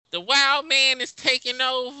The Wild Man is taking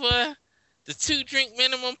over the Two Drink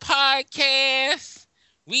Minimum podcast.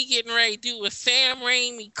 We getting ready to do a Sam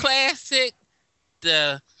Raimi classic,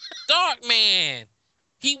 The Darkman.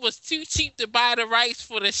 He was too cheap to buy the rights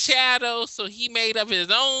for The Shadow, so he made up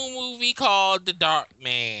his own movie called The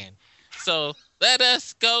Darkman. So let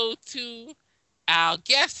us go to our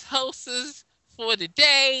guest hosts for the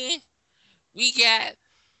day. We got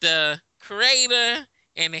the creator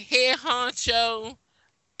and the head honcho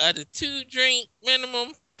of the Two Drink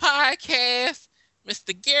Minimum podcast,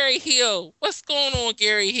 Mr. Gary Hill. What's going on,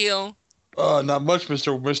 Gary Hill? Not much,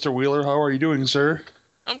 Mr. Wheeler. How are you doing, sir?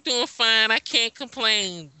 I'm doing fine. I can't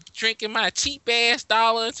complain. Drinking my cheap ass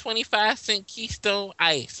 $1.25 Keystone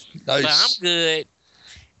Ice. Nice. But I'm good.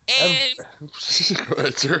 And go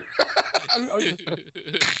ahead, sir. I'm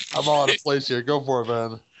all out of place here. Go for it,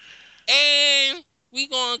 man. And we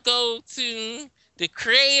gonna go to the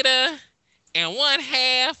creator and one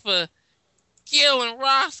half of Gil and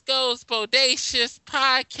Roscoe's Bodacious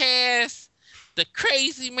podcast, the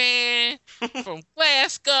crazy man from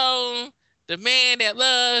Glasgow, the man that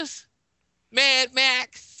loves Mad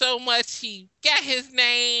Max so much he got his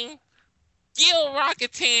name, Gil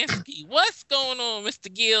Rocketansky. What's going on,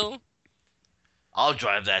 Mr. Gil? I'll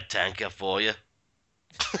drive that tanker for you.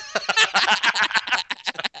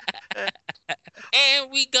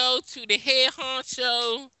 And we go to the head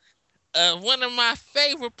honcho of one of my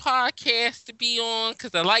favorite podcasts to be on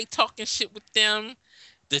because I like talking shit with them.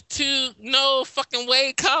 The Two No Fucking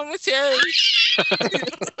Way Commentaries.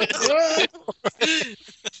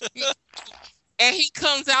 And he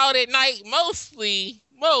comes out at night mostly.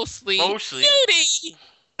 Beauty.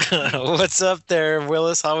 What's up there,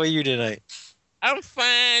 Willis? How are you tonight? I'm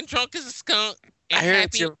fine, drunk as a skunk. And I heard happy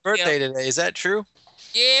it's your as birthday hell. today. Is that true?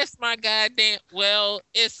 Yes, my goddamn. Well,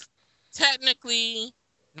 it's technically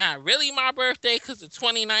not really my birthday because the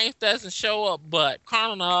 29th doesn't show up, but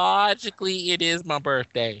chronologically, it is my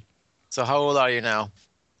birthday. So how old are you now?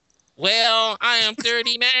 Well, I am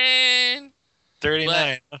 39,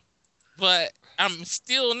 39. but I'm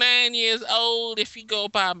still 9 years old if you go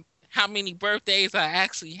by how many birthdays I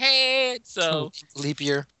actually had. So Leap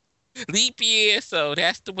year. leap year, so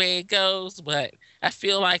that's the way it goes. But I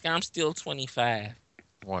feel like I'm still 25.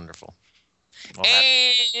 Wonderful. Well,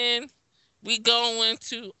 and we going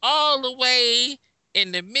to all the way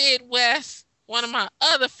in the Midwest. One of my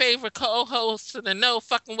other favorite co-hosts of the No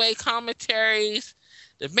Fucking Way Commentaries,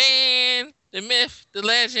 the man, the myth, the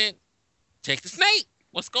legend, Take the Snake.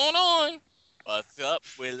 What's going on? What's up,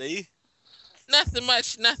 Willie? Nothing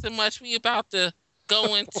much. We about to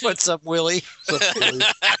go into... What's up, Willie?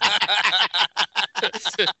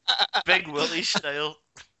 Big Willie style.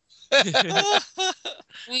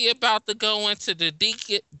 We about to go into the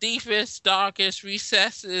deepest, darkest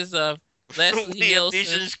recesses of Leslie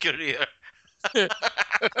Nielsen's career.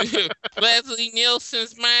 Leslie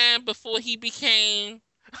Nielsen's mind before he became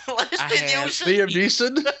Liam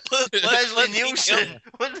Neeson? Leslie Nielsen.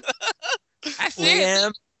 I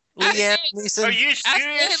said Liam Neeson. Are you I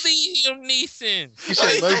serious? said Liam Neeson. You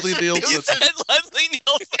said Leslie Nielsen. Leslie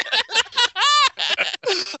Nielsen.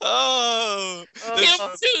 Oh. Him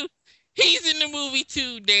too. He's in the movie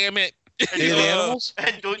too, damn it. Animals?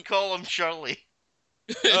 And don't call him Shirley.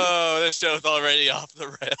 Oh, this show's already off the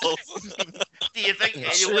rails. Do you think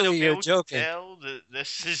anyone Surely will be you're able joking. to tell that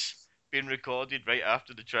this is being recorded right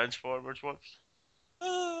after the Transformers one?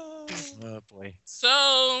 Oh boy.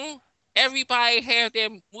 So everybody have their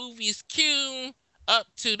movies queued up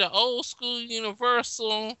to the old school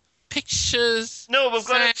Universal Pictures. No, we've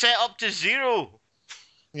got it set up to 0.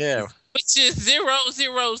 Yeah. Which is 000.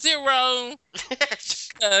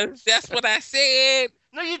 That's what I said.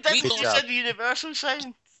 No, you didn't. Good You job. said the Universal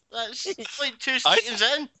sign. That's like 2 seconds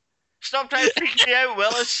in. Stop trying to freak me out,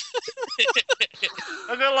 Willis.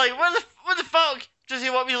 I'm going like, what the fuck? Does he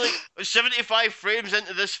want me like 75 frames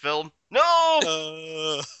into this film?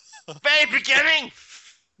 No! Very beginning!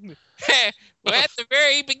 We're at the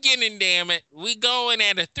very beginning, damn it. We going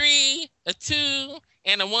at a 3, a 2,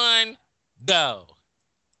 and a 1, go.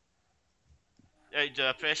 Right, do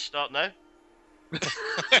I press start now?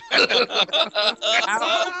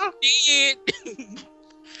 I did.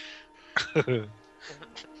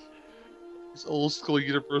 These old school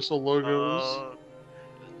Universal logos.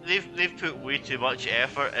 They've put way too much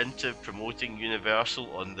effort into promoting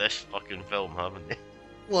Universal on this fucking film, haven't they?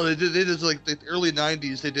 Well, they did like the early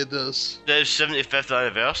 90s, they did this. The 75th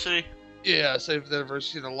anniversary. Yeah, saved the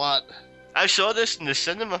anniversary a lot. I saw this in the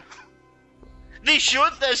cinema. They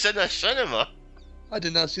showed this in the cinema. I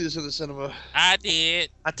did not see this in the cinema. I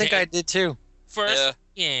did. I think I did too. First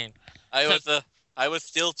again. I was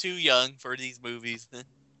still too young for these movies.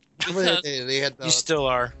 because, They had You still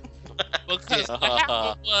are. because what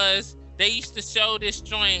happened was they used to show this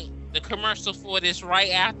joint, the commercial for this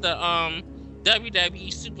right after WWE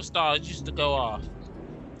Superstars used to go off.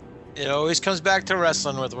 It always comes back to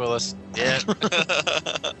wrestling with Willis. Yeah.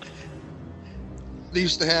 They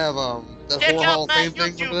used to have that Check whole Hall out of my Fame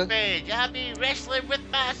thing. YouTube Remember that? page. I'll be wrestling with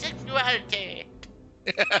my sexuality.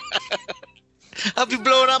 I'll be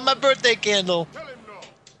blowing out my birthday candle.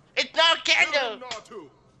 It's not candle.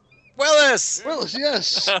 Willis! Willis,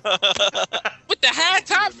 yes. With the high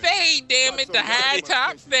top fade, damn it, the high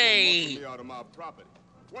top fade.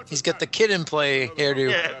 He's got the kid in play hairdo.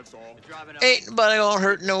 Yeah. Ain't nobody gonna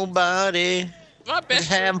hurt nobody. My Just best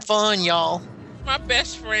having fun, y'all. my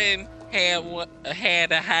best friend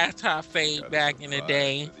had a high top fade back in the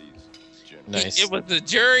day. Nice. It was a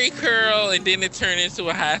jury curl, and then it turned into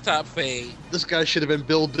a high top fade. This guy should have been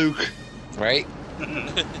Bill Duke Right?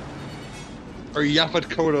 or Yaphet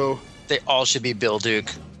Kotto. They all should be Bill Duke.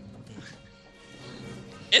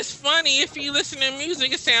 It's funny if you listen to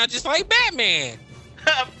music, it sounds just like Batman.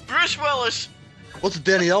 Bruce Willis. What's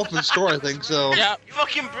Danny Elfman's store? I think so. Yep,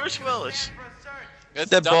 Fucking Bruce Willis.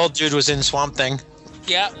 That bald dude was in Swamp Thing.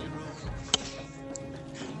 yep.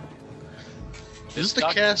 Is this the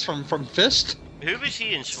cast from Fist? Who was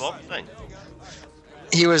he in Swamp Thing?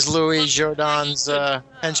 He was Louis Jourdan's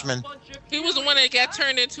henchman. He was the one that got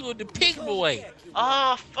turned into the pig boy.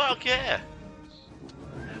 Oh, fuck yeah.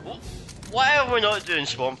 Why are we not doing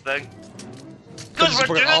Swamp Thing? Because This is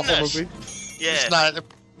we're a doing fucking awful this. movie. Yeah. It's not.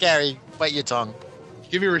 Gary, bite your tongue.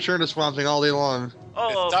 Give me Return to Swamp Thing all day long.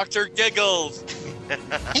 Oh, Dr. Giggles. I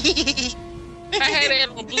had it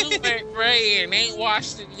on Blu-ray and ain't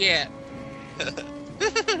watched it yet.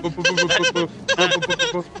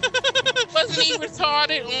 Wasn't he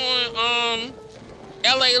retarded on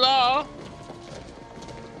L.A. Law?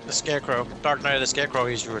 The Scarecrow. Dark Knight of the Scarecrow,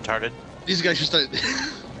 he's retarded. These guys should start.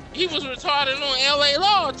 He was retarded on L.A.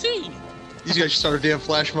 Law too. These guys should start a damn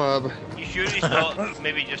flash mob. you sure he's not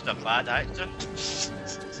maybe just a bad actor?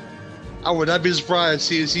 I would not be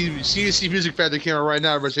surprised. CNC Music Factory came out right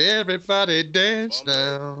now, but say everybody dance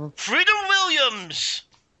now. Freedom Williams!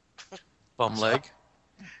 Bum leg.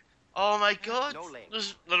 Oh my god.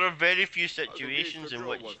 There are very few situations in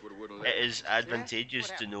which it is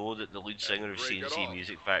advantageous to know that the lead singer of CNC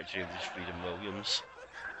Music Factory was Freedom Williams.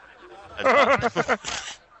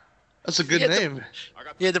 That's a good Yeah, name.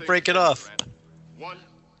 You had to break it off.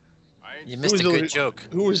 You missed a good joke.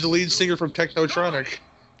 Who was the lead singer from Technotronic?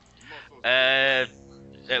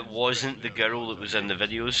 It wasn't the girl that was in the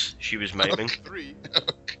videos. She was miming. Okay.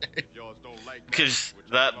 Because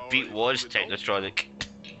that beat was Technotronic.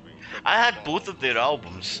 I had both of their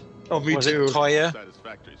albums. Oh, me Was too. it Toya?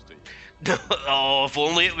 Oh, if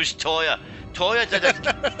only it was Toya. Toya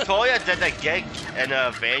did a gig in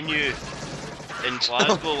a venue in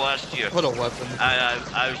Glasgow last year. What a weapon.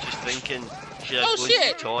 I was just thinking, should I Oh, go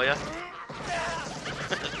shit. to Toya?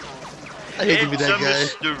 I hate to be It's that a guy.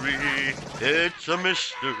 mystery. It's a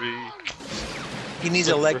mystery. He needs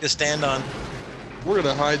a leg to stand on. We're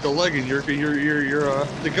gonna hide the leg in your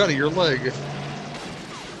the gun in your leg.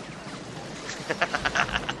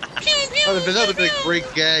 That would have been a great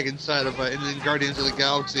gag inside of in Guardians of the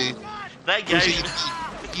Galaxy. That guy.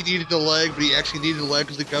 He needed the leg, but he actually needed the leg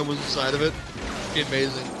because the gun was inside of it. It'd be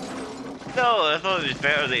amazing. No, I thought it was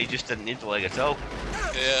better that he just didn't need the leg at all.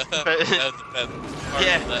 Yeah, But- that's the best part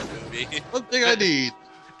Yeah. of that movie. One thing I need.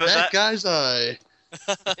 But that guy's eye.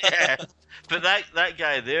 yeah, but that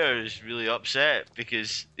guy there is really upset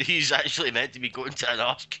because he's actually meant to be going to an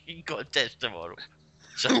Oscar contest tomorrow.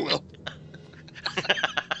 So Well,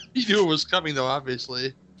 he knew it was coming, though.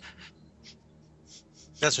 Obviously.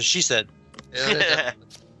 That's what she said. Yeah.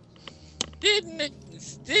 Didn't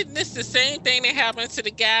this the same thing that happened to the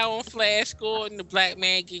guy on Flash Gordon? The black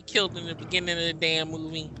man get killed in the beginning of the damn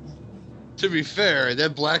movie. To be fair,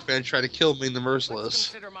 that black man tried to kill me in the Merciless.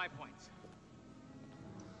 Consider my points.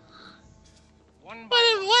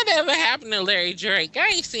 Whatever happened to Larry Drake? I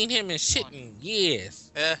ain't seen him in shit in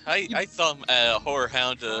years. Yeah, I saw him at a Horror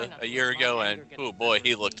Hound a year ago, and oh boy,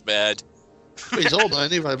 he looked bad. He's old,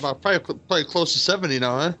 ain't he? Probably close to 70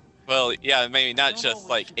 now, huh? Well, yeah, maybe not just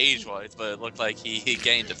like age-wise, but it looked like he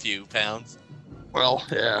gained a few pounds. Well,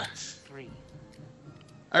 yeah.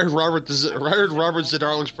 I heard Robert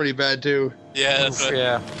Zedar looks pretty bad too. Yeah, that's what,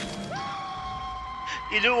 Yeah.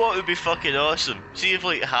 you know what would be fucking awesome? See if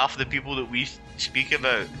like half the people that we speak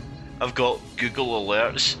about have got Google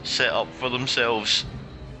alerts set up for themselves.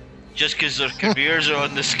 Just because their careers are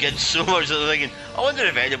on the skids so much that they're thinking, I wonder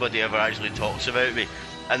if anybody ever actually talks about me.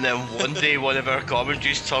 And then one day, one of our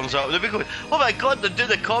commentaries turns up, and they'll be going, "Oh my god, they're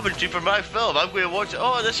doing a commentary for my film. I'm going to watch it.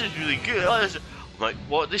 Oh, this is really good." Oh, this is... I'm like,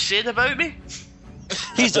 what are they saying about me?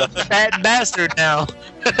 He's a fat bastard now.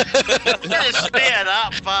 Get a stay of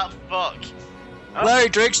that fat fuck. Larry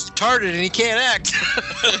Drake's retarded and he can't act.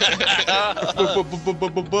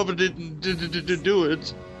 Bubba didn't do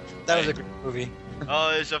it. That was a great movie.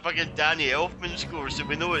 Oh, it's a fucking Danny Elfman score, so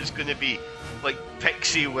we know it's going to be like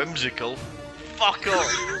Pixie Whimsical. Fuck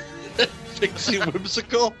off. Pixie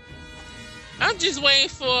Whimsical. I'm just waiting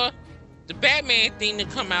for the Batman thing to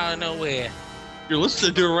come out of nowhere. You're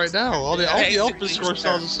listening to it right now. All the Elfman scores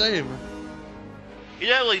sound the same. You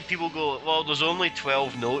know, like people go, well, there's only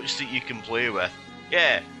 12 notes that you can play with.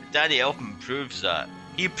 Yeah, Danny Elfman proves that.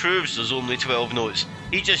 He proves there's only 12 notes.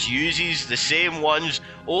 He just uses the same ones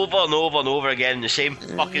over and over and over again in the same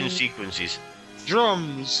fucking sequences.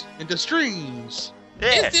 Drums into strings.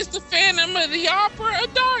 Yeah. Is this the Phantom of the Opera or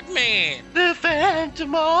Darkman? The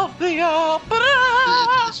Phantom of the Opera.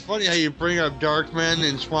 It's funny how you bring up Darkman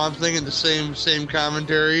and Swamp Thing in the same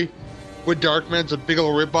commentary. With Darkman's a big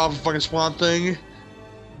old ripoff of fucking Swamp Thing.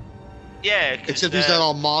 Yeah, except he's not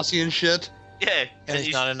all mossy and shit. Yeah, and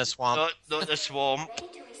he's not in a swamp. Not the swamp.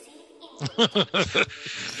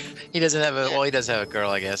 He doesn't have a. Well, he does have a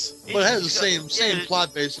girl, I guess. But it has the same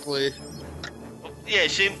plot basically. Yeah,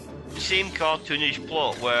 same cartoonish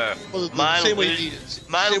plot where well, man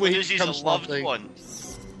loses a loved one.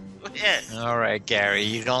 Yeah. All right, Gary,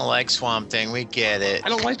 you don't like Swamp Thing. We get it. I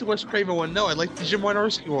don't like the Wes Craven one. No, I like the Jim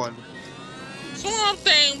Wynorski one. Swamp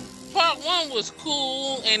Thing Part 1 was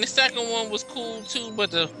cool, and the second one was cool too, but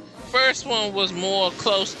the first one was more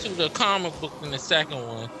close to the comic book than the second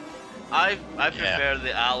one. I prefer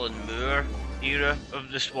the Alan Moore era of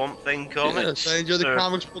the Swamp Thing comics. Yes, I enjoy the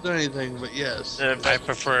comics more than anything, but yes. I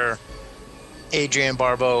prefer Adrienne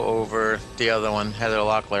Barbeau over the other one, Heather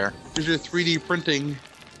Locklear. There's your 3D printing.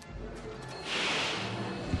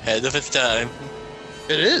 Ahead of its time.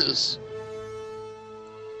 It is.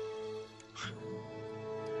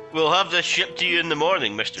 We'll have this shipped to you in the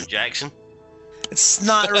morning, Mr. Jackson. It's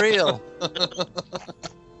not real.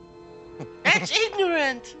 That's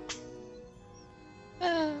ignorant.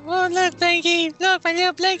 Oh, look, Blanky. Look, my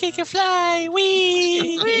little Blanky can fly.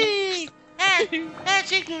 Wee! Wee!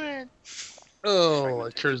 That's ignorant. Oh,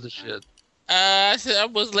 it turns the shit. I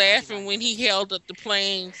was laughing when he held up the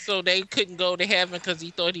plane so they couldn't go to heaven because he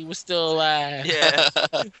thought he was still alive. Yeah.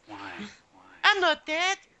 Why? I'm not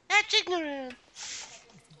dead. That's ignorant.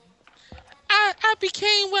 I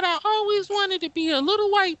became what I always wanted to be, a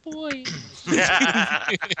little white boy.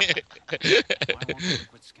 Why won't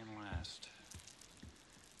liquid skin last?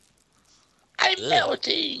 I'm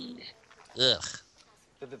melting. Ugh.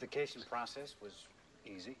 The vivification process was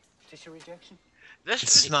easy. Tissue rejection?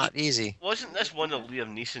 It's not easy. Wasn't this one of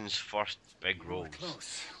Liam Neeson's first big roles?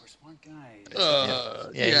 Close. We're smart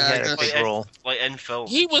guys. Yeah, he had a big role. Like in film.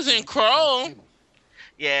 He was in Crow.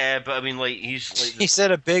 Yeah, but I mean, like, he's like... He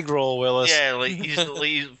said a big role, Willis. Yeah, like, he's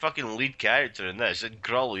the fucking lead character in this. And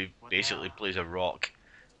Krull, he basically plays a rock.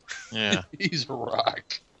 Yeah. He's a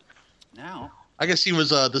rock. Now, I guess he was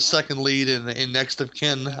the second lead in Next of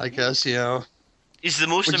Kin, I guess, you know. He's the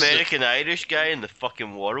most American Irish guy in the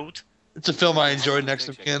fucking world. It's a film I enjoyed, Next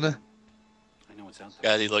of Kin. I know what's out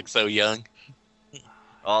there. God, he looks so young.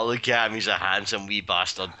 Oh, look at him, he's a handsome wee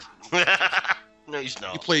bastard. No, he's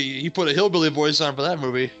not. He put a hillbilly voice on for that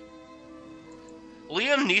movie.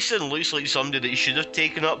 Liam Neeson looks like somebody that should have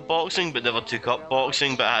taken up boxing but never took up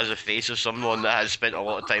boxing, but has a face of someone that has spent a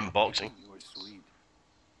lot of time boxing. You're sweet.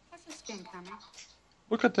 What's the spin coming?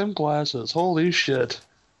 Look at them glasses. Holy shit.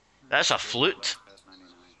 That's a flute.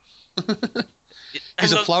 Past 99.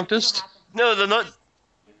 He's a And flautist? No, they're not.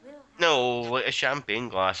 It will. No, like a champagne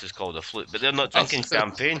glass is called a flute, but they're not drinking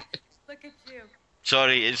champagne. Look at you.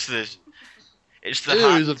 Sorry, it's the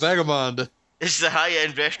Ew, he's a vagabond. it's the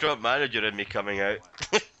high-end restaurant manager in me coming out.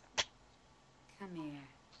 Come here.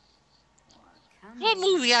 Come What here.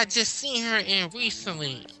 movie I just seen her in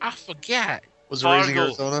recently? I forgot. Was it Raising Fargo.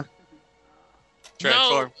 Arizona?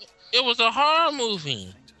 Transform. No, it was a horror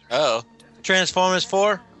movie. Oh. Transformers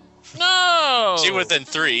 4? No. She was in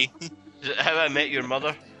 3. Is it How I Met Your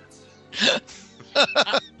Mother?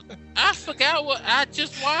 I forgot what I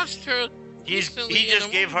just watched her. He recently in just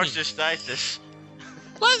a gave her movie. cystitis.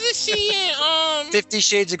 Wasn't she in 50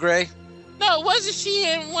 Shades of Grey? No, wasn't she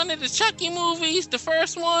in one of the Chucky movies, the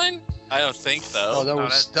first one? I don't think so. Oh, that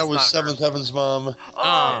was not her. Seventh Heaven's mom.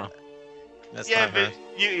 Oh, That's yeah, not her.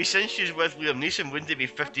 but since she's with Liam Neeson, wouldn't it be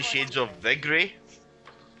 50 Shades of Vigray?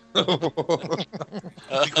 the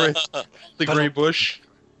Grey Bush.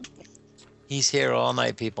 He's here all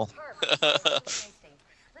night, people.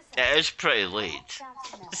 It is pretty late.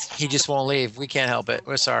 He just won't leave. We can't help it.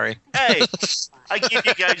 We're sorry. Hey, I give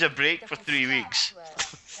you guys a break for 3 weeks.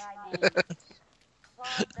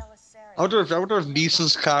 I wonder if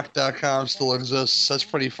Neeson'sCock.com still exists. That's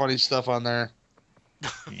pretty funny stuff on there.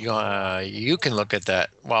 You can look at that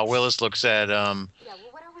while Willis looks at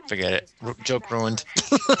forget it. Joke ruined.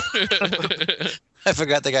 I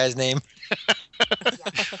forgot the guy's name.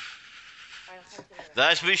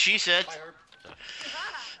 That's what she said.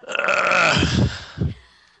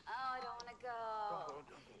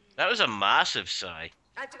 That was a massive sigh.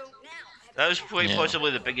 That was quite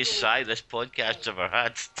possibly the biggest sigh this podcast's ever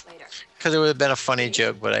had. Because it would have been a funny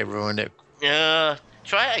joke, but I ruined it. Yeah,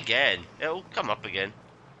 try it again. It'll come up again.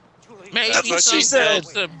 Maybe That's what she some said.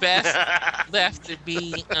 jokes are best left to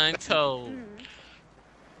be untold.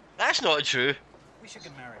 That's not true. We should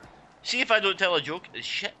get married. See if I don't tell a joke, it's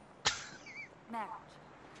shit.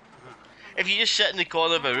 If you just sit in the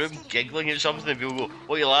corner of a room giggling at something and people go,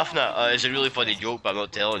 what are you laughing at? It's a really funny joke, but I'm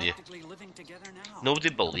not telling you. Living together now. Nobody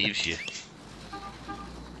believes you. Well,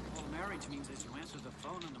 marriage means that you answer the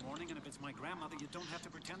phone in the morning, and if it's my grandmother, you don't have to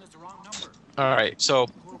pretend it's the wrong number. All right, so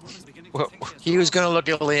Poor woman's beginning to think he was going to look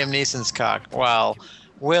at Liam Neeson's cock, while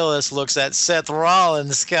Willis looks at Seth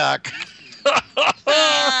Rollins' cock.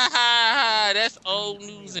 That's old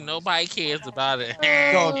news and nobody cares about it.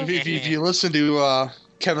 No, if you listen to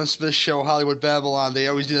Kevin Smith's show Hollywood Babylon, they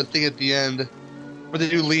always do the thing at the end where they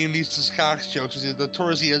do Liam Neeson's cock jokes. The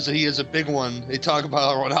tours he has a big one. They talk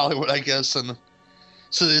about around Hollywood, I guess, and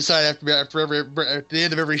so they decide at the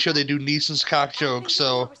end of every show they do Neeson's cock jokes.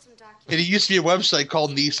 So it used to be a website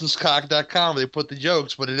called Neeson'sCock.com. They put the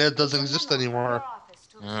jokes, but it doesn't exist anymore.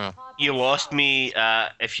 Oh. You lost me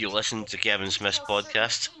if you listened to Kevin Smith's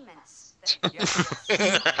podcast.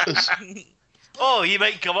 Oh, he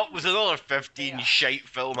might come up with another 15 shite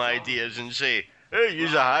film ideas and say, hey,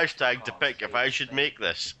 use a hashtag to pick if I should make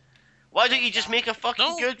this. Why don't you just make a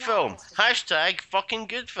fucking good film? Hashtag fucking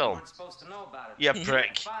good film. You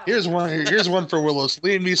prick. Here's one for Willis.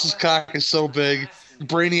 Liam Neeson's cock is so big,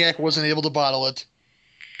 Brainiac wasn't able to bottle it.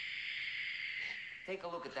 Take a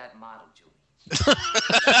look at that model, Julie.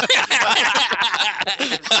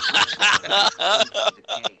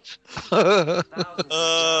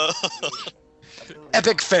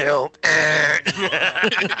 Epic fail.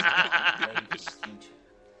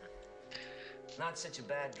 Not such a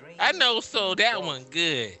bad dream. I know, so that one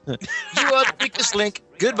good. You are the weakest link.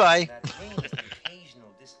 Goodbye.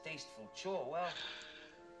 Occasional distasteful chore. Well,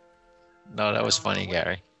 No, that was funny,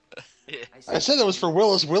 Gary. I said that was for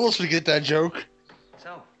Willis. Willis would get that joke.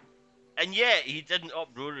 So, And yet, he didn't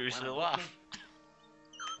uproariously laugh.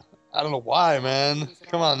 I don't know why, man.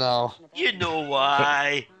 Come on now. You know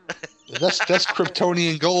why. That's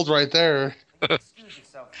Kryptonian gold right there. excuse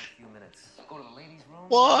yourself for a few minutes. Go to the ladies' room.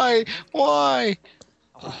 Why? Why?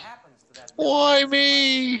 What happens to that? Why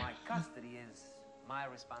me? My custody is my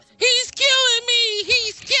responsibility. He's killing me!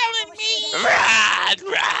 He's killing me!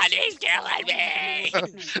 Run! He's killing me!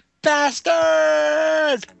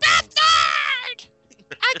 Bastard! Bastard!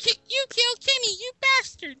 You killed Kenny, you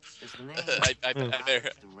bastard! Is the name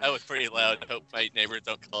I was pretty loud. I hope my neighbors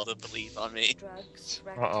don't call the police on me. Drugs,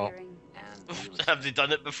 Uh-oh. racketeering. and Have they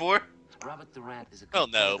done it before? Robert Durant is a Well,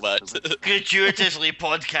 no, contempt but- for rich. Gratuitously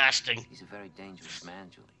podcasting. He's a very dangerous man,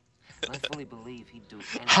 Julie. And I fully believe he'd do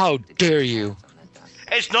anything How to get dare his you. hands on that document.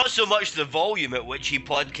 It's not so much the volume at which he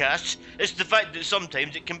podcasts, it's the fact that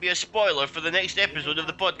sometimes it can be a spoiler for the next episode of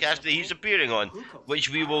the podcast that he's appearing on, which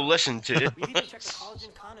we will listen to. We need to check the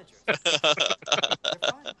collagen conager. They're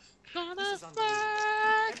fine. Gonna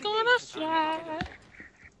fly, gonna fly.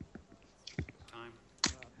 Time.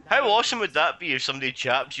 How awesome would that be if somebody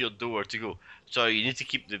chapped your door to go, sorry, you need to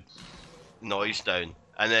keep the noise down.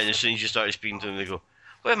 And then as soon as you started speaking to them, they go,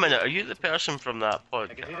 wait a minute, are you the person from that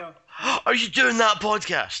podcast? Are you doing that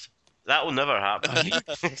podcast? That will never happen.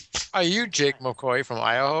 Are you Jake McCoy from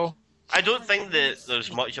Idaho? I don't think that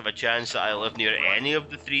there's much of a chance that I live near any of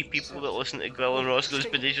the 3 people that listen to Gil and Roscoe's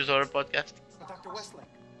Bodacious Horror podcast. Dr. Westlake,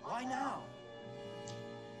 why now?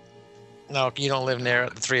 No, you don't live near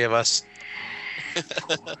the 3 of us.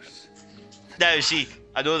 Now, see,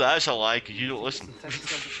 I know that's a lie because you don't listen.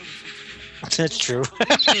 That's true.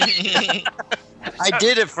 I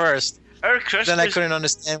did at first. Our Christmas... Then I couldn't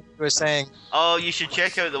understand what you were saying. Oh, you should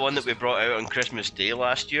check out the one that we brought out on Christmas Day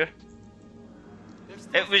last year.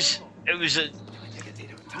 It was an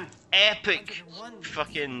epic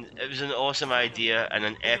fucking... It was an awesome idea and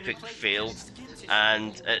an epic fail.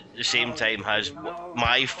 And at the same time has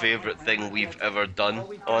my favourite thing we've ever done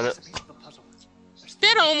on it.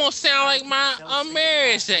 That almost sound like my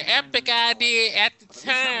marriage. An epic idea at the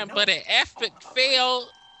time, but an epic fail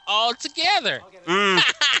all together. Mm.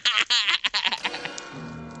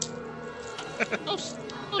 Oh,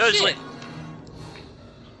 No, it's shit. like,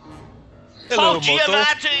 Hello, Paul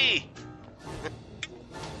Giamatti!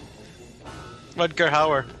 Rutger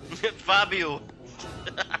Hauer. Fabio.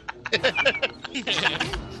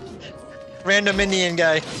 Random Indian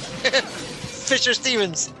guy. Fisher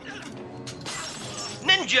Stevens.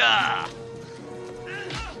 Ninja!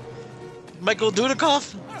 Michael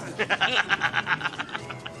Dudikoff.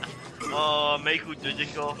 Oh, Michael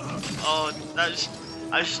Dudikoff. Oh,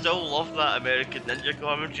 I still love that American Ninja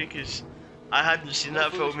commentary because I hadn't seen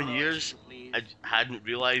that film in years. I hadn't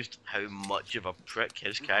realised how much of a prick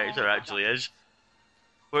his character actually is.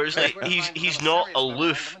 Whereas like he's not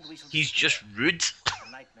aloof, he's just rude.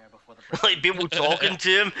 Like people talking to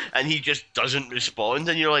him and he just doesn't respond,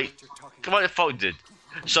 and you're like, come on, the fuck, dude.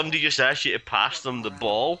 Somebody just asked you to pass them the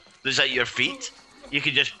ball that's at your feet. You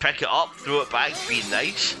can just pick it up, throw it back, be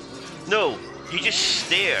nice. No, you just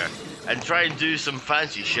stare and try and do some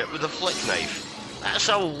fancy shit with a flick knife. That's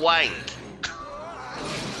a wank.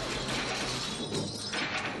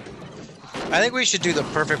 I think we should do the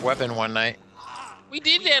perfect weapon one night. We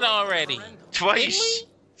did that already. Twice.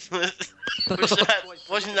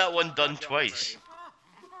 Wasn't that one done twice?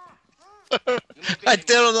 I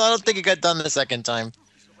don't think it got done the second time.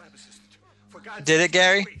 Did it,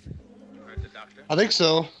 Gary? I think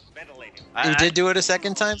so. You did do it a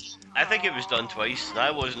second time? I think it was done twice.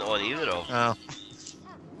 I wasn't on either of them. Oh.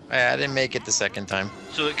 Yeah, I didn't make it the second time.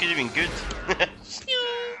 So it could have been good.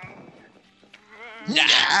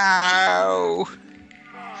 No!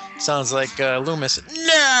 Sounds like Loomis.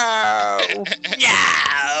 No! No!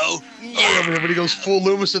 Oh, yeah, when he goes full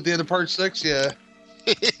Loomis at the end of part 6, yeah.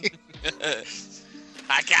 I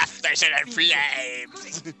got this in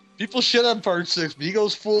flames. People shit on part 6, but he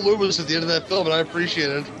goes full Loomis at the end of that film, and I appreciate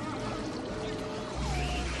it.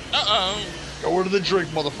 Uh-oh. Go into the drink,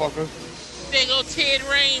 motherfucker. There go Ted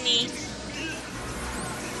Raimi.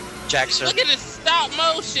 Jackson. Look at the stop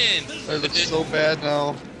motion. That looks so bad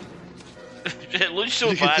now. It looks so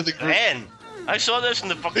You get to bad the group- then. I saw this in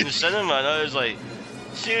the fucking cinema and I was like,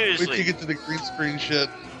 Wait seriously. till you get to the green screen shit.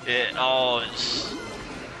 It's...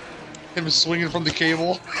 Him swinging from the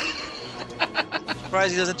cable.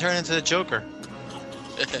 Surprised he doesn't turn into the Joker.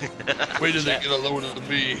 Wait till they get a load of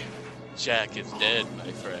me. Jack is dead,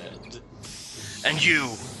 my friend. And you,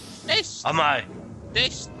 They, am I they,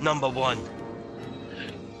 number one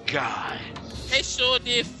guy? they sure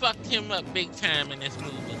did fuck him up big time in this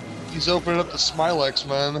movie. He's opening up the Smilex,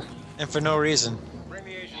 man. And for no reason.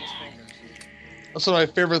 That's one of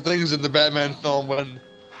my favorite things in the Batman film, when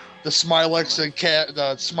the Smilex and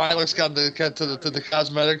Smilex got to the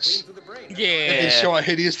cosmetics. And Yeah. they show how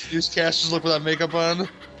hideous the newscasters look with that makeup on.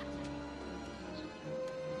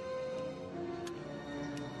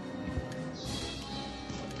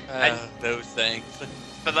 No thanks.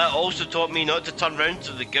 But that also taught me not to turn round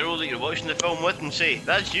to the girl that you're watching the film with and say,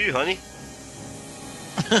 that's you, honey.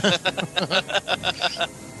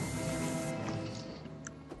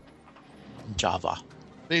 Java.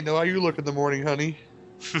 They know how you look in the morning, honey.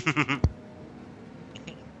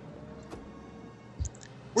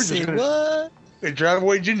 We're just gonna they drive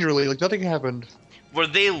away gingerly like nothing happened. Were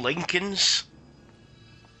they Lincolns?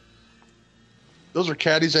 Those are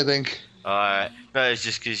caddies, I think. No, it's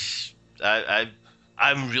just because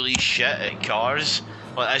I'm really shit at cars,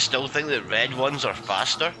 but I still think that red ones are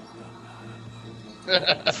faster.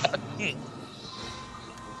 Don't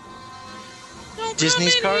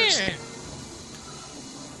Disney's come in cars? here.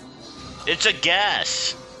 It's a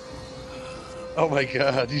gas. Oh my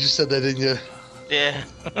god, you just said that, didn't you? Yeah.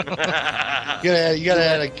 You gotta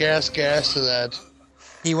add a gas to that.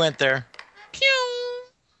 He went there. Pew.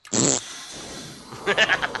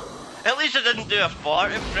 At least I didn't do a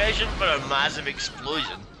fart impression for a massive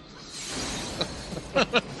explosion.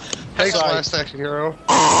 Thanks, Sorry. Last Action Hero.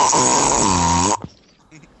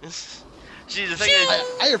 See, the thing is,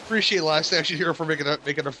 I appreciate Last Action Hero for making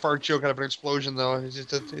a fart joke out of an explosion, though. It's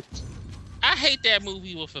just, I hate that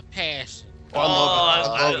movie with a passion. I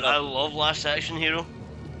love it. I love Last Action Hero.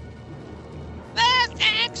 Last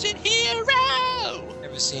Action Hero.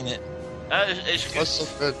 Never seen it. It's good. That's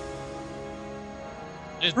so good.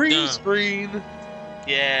 It's Green dumb. screen.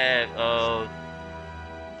 Yeah,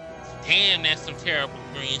 Damn, that's some terrible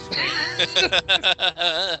green screen.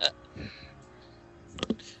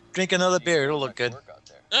 Drink another beer, it'll look good.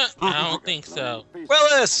 I don't think so.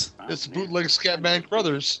 Willis! It's bootleg Scatman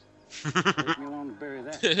Brothers.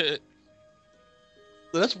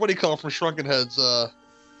 That's what he called from Shrunken Heads.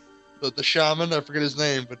 The shaman. I forget his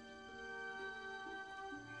name, but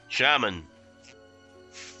Shaman.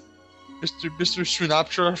 Mr.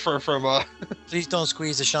 Srinaptra from Please don't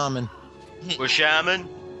squeeze the shaman. We're shaman.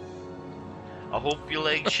 I hope you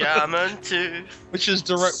like shaman too. which is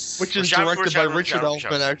directed by Shaman, Richard Shaman,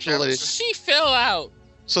 Elfman, actually. She fell out.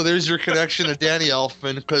 So there's your connection to Danny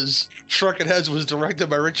Elfman, because Shrunken Heads was directed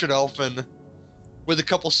by Richard Elfman, with a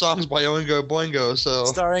couple songs by Oingo Boingo. So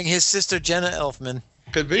Starring his sister Jenna Elfman.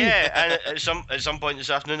 could be. Yeah, and at some point this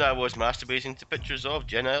afternoon, I was masturbating to pictures of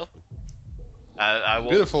Jenna Elfman. I was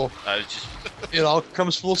Beautiful. I was just. It all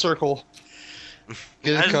comes full circle.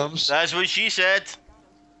 Here it comes. That's what she said.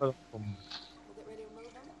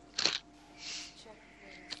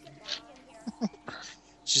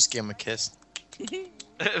 Just give him a kiss.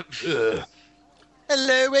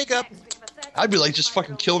 Hello, wake up. I'd be like, just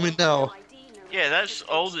fucking kill me now. Yeah, that's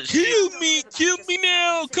all that's. Kill me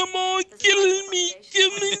now. Come on, kill me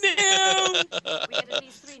now.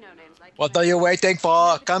 What are you waiting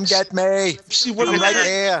for? Come get me. See, what I'm right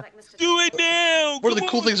here. Do it now. One of the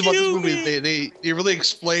cool things about this movie, they really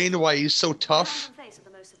explain why he's so tough.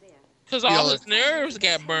 Because all his nerves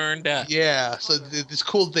got burned up. Yeah, so it's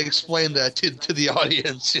cool that they explain that to the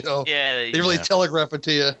audience, you know. Yeah, They really telegraph it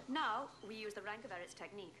to you. Now we use the rank of Eric's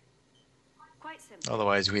technique. Quite simple.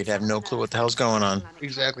 Otherwise, we'd have no clue what the hell's going on.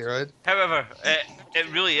 Exactly right. However,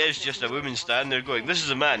 it really is just a woman standing there going, "This is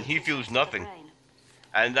a man. He feels nothing,"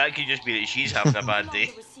 and that could just be that she's having a bad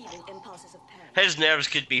day. His nerves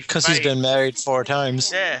could be. Because he's been married 4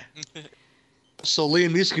 times. Yeah. So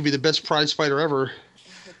Liam Neeson could be the best prize fighter ever.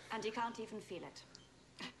 And you can't even feel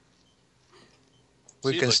it.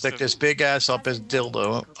 We can stick this big ass up his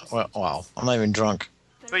dildo. Well, wow, I'm not even drunk.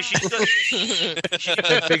 But she's got,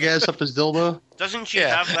 That big ass up his dildo. doesn't she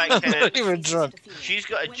Yeah. have that I'm kind not of? even drunk. She's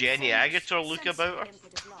got a Jenny Agutter look about her.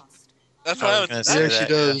 That's I why I was was. gonna say Yeah, she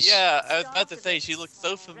does. Yeah, I was about to say she looks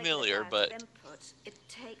so familiar, but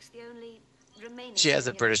She has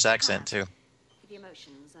a British accent too.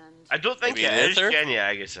 I don't think Maybe it it is is her? Jenny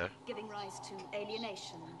Agutter. Giving rise to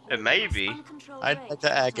alienation. It may be. I'd like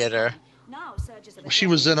to get her. She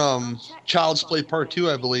was in Child's Play Part 2,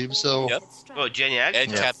 I believe. So Yep. Oh, Jenny Agutter.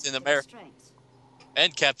 and Captain America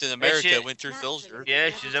and Captain America, she- Winter Soldier. Yeah,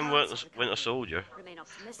 she's in Winter Soldier.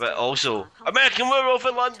 But also, American Werewolf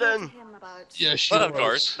in London. yeah, she But of was.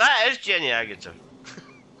 course. That is Jenny Agutter.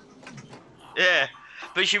 Yeah,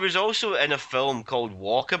 but she was also in a film called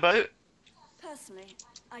Walkabout. Personally,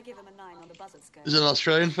 I give him a 9 on the buzzard scale. Is it an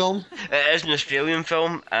Australian film? It is an Australian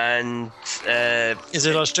film, and Is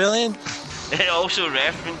it Australian? it also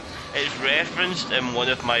it's referenced in one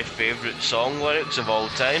of my favourite song lyrics of all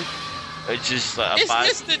time, which is like a It's bad.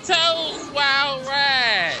 Mr. Toad's Wild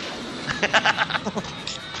Ride.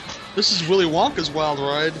 This is Willy Wonka's Wild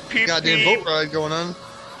Ride. Peep, Goddamn peep. boat ride going on.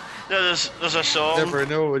 No, there's a song. Never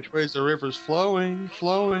know which way's the river's flowing,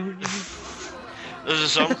 flowing. There's a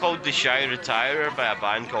song called "The Shy Retirer" by a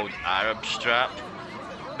band called Arab Strap.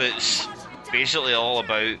 That's basically all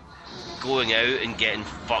about going out and getting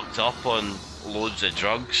fucked up on loads of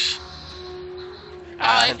drugs.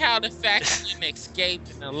 I like how the fact that you can escape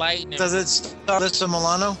in the lightning. Does it start as a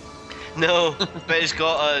Milano? No, but it's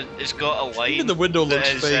got a line. Even the window that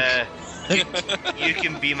looks is, fake. you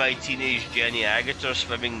can be my teenage Jenny Agutter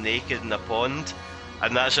swimming naked in a pond,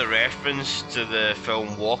 and that's a reference to the film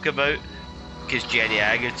Walkabout, because Jenny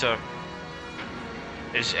Agutter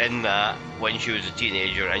is in that when she was a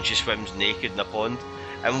teenager and she swims naked in a pond,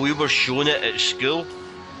 and we were shown it at school.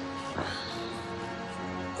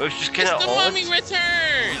 It was just kind It's of the odd. Mummy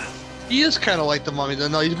Returns. He is kind of like the Mummy, though.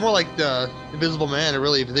 No, he's more like the Invisible Man,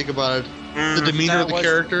 really, if you think about it. The demeanor That of the was-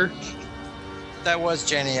 character. That was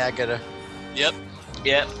Jenny Agutter. Yep.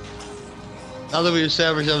 Yep. Now that we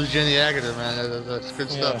established that was Jenny Agutter, man, that's good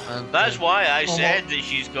stuff, man. That's why I said that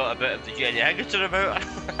she's got a bit of the Jenny Agutter about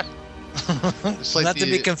her. It's like Not to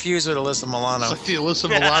the- be confused with Alyssa Milano. It's like the Alyssa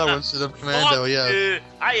Milano instead of Commando, Fuck yeah. you.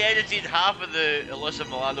 I edited half of the Alyssa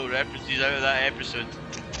Milano references out of that episode.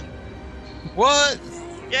 What?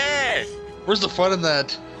 Yeah. Where's the fun in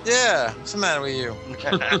that? Yeah, what's the matter with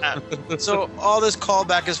you? So all this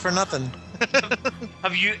callback is for nothing.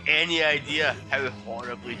 Have you any idea how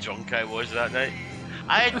horribly drunk I was that night?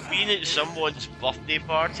 I had been at someone's birthday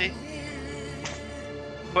party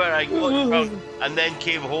where I got drunk and then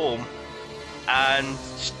came home and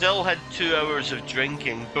still had 2 hours of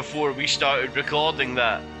drinking before we started recording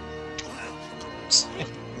that.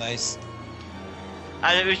 Nice.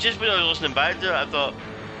 And it was just when I was listening back to it, I thought,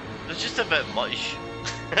 there's just a bit much.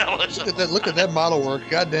 Look at that model work,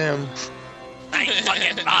 goddamn. Nice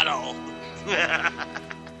fucking bottle.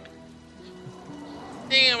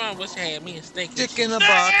 Damn, I wish I had me a steak. Dick in a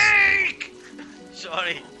box.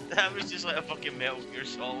 Sorry. That was just like a fucking Metal Gear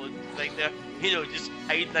Solid thing there. You know, just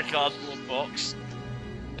hiding a cardboard box.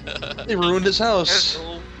 They ruined his house.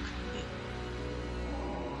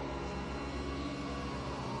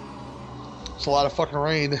 It's a lot of fucking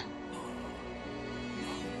rain.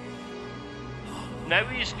 Now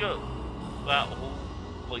he's got that whole,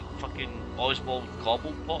 like, fucking Oswald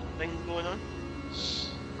Cobblepot thing going on.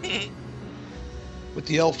 With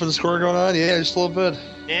the elephant score going on? Yeah, just a little bit.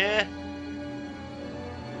 Yeah.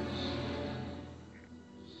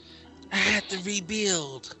 I had to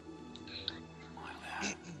rebuild.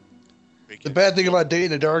 The bad thing about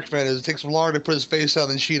dating a Darkman is it takes him longer to put his face on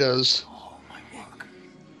than she does.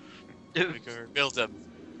 Bigger, build up.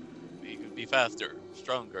 You can be faster,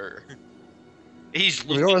 stronger. He's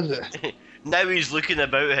You know looking, what? now he's looking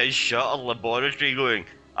about his shutter laboratory going,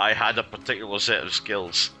 I had a particular set of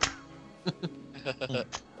skills.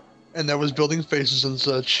 And that was building faces and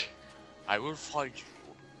such. I will fight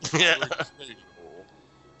you. Yeah.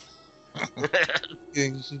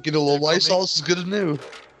 Get a little Lysol, this is good as new.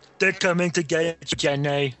 They're coming to get you,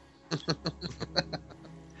 Jenny.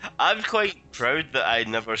 I'm quite proud that I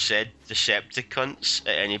never said Decepticons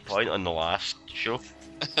at any point on the last show.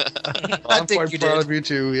 I'm think quite you proud did. of you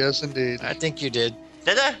too, yes indeed. I think you did.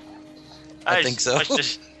 Did I? I think so.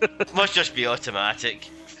 Must just be automatic.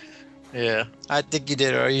 Yeah, I think you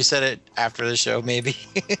did, or you said it after the show, maybe.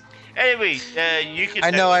 Anyway, you can.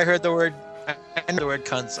 I know I heard the word. I know the word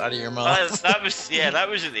 "cunts" out of your mouth. That was that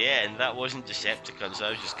was at the end. That wasn't Decepticons.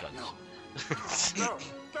 That was just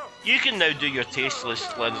cunts. You can now do your tasteless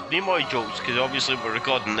Leonard Nimoy jokes because obviously we're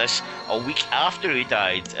recording this a week after he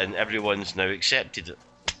died, and everyone's now accepted it.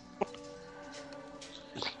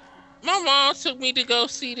 My mom took me to go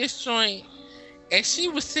see this joint, and she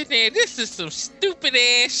was sitting there. This is some stupid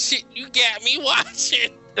ass shit you got me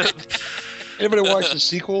watching. Anybody watch the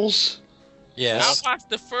sequels? Yes. I watched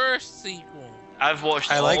the first sequel. I've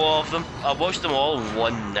watched all of them. I watched them all in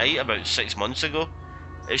one night about 6 months ago.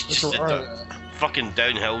 It's just a fucking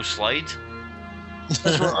downhill slide.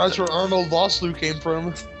 That's where Arnold Vosloo came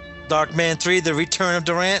from. Darkman 3: The Return of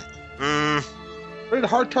Durant. Where did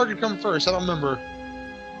Hard Target come first? I don't remember.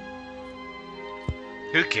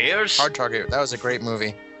 Who cares? Hard Target. That was a great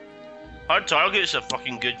movie. Hard Target's a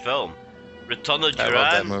fucking good film. Return of Durant. I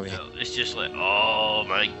love that movie. It's just like, oh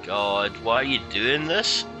my god, why are you doing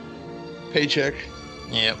this? Paycheck.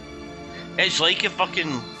 Yep. It's like a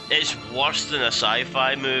fucking. It's worse than a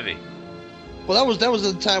sci-fi movie. Well, that was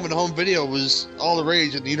the time when home video was all the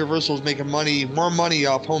rage, and Universal was making more money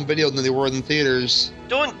off home video than they were in theaters.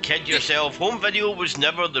 Don't kid yourself. Home video was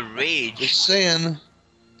never the rage. Just saying,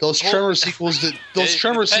 those Tremor sequels did. Those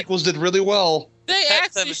Tremor sequels did really well. They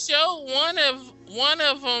actually showed one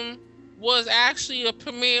of them was actually a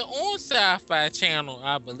premiere on Sci-Fi Channel,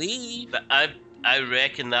 I believe. But I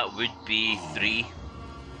reckon that would be 3.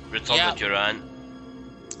 Return of Durant.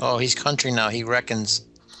 Oh, he's country now. He reckons.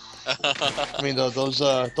 I mean,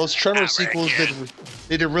 those Tremor sequels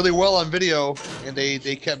did really well on video, and they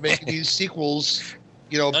kept making these sequels,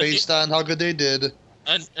 based on how good they did.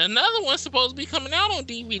 Another one's supposed to be coming out on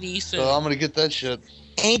DVD soon. So I'm gonna get that shit.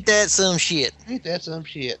 Ain't that some shit? Ain't that some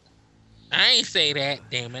shit? I ain't say that,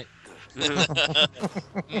 damn it.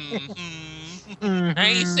 I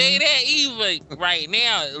ain't say that either right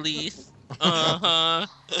now, at least.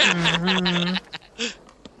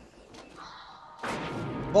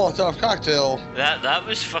 Molotov cocktail. That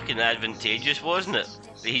was fucking advantageous, wasn't it?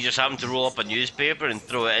 That he just happened to roll up a newspaper and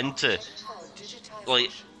throw it into, like,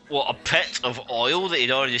 a pit of oil that he'd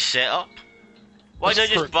already set up. Why don't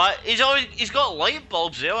you just buy? He's got light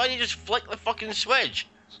bulbs there. Why don't you just flick the fucking switch?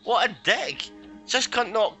 What a dick! Does this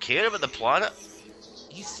cunt not care about the planet?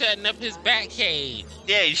 He's setting up his bat cave.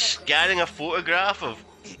 Yeah, he's scanning a photograph of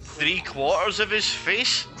 3/4 of his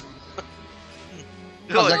face.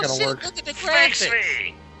 How's that gonna work? Look at the Fix graphics.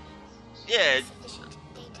 me! Yeah.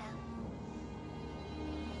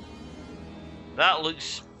 That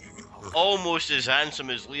looks almost as handsome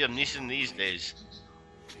as Liam Neeson these days.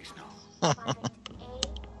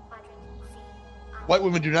 White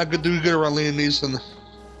women do not do good around Liam Neeson.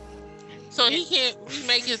 So he can't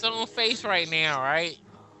remake his own face right now, right?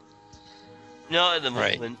 Not at the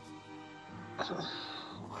moment.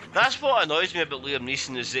 That's what annoys me about Liam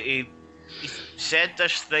Neeson is that he said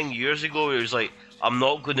this thing years ago where he was like, I'm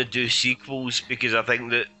not going to do sequels because I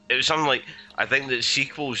think that... It was something like, I think that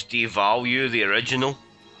sequels devalue the original.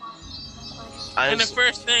 And the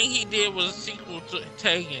first thing he did was a sequel to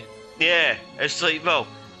Taken. Yeah, it's like, well,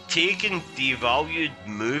 Taken devalued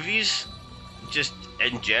movies, just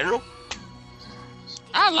in general.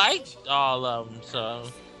 I liked all of them, so...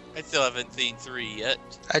 I still haven't seen 3 yet.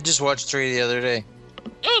 I just watched 3 the other day.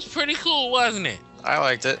 It was pretty cool, wasn't it? I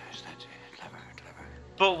liked it.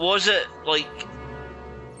 But was it like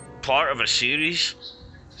part of a series?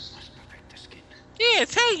 Yeah,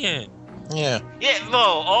 Taken. Yeah. Yeah,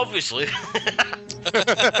 well, obviously. But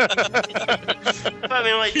I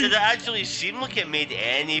mean, like, did it actually seem like it made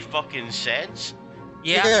any fucking sense?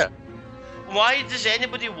 Yeah. Why does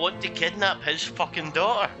anybody want to kidnap his fucking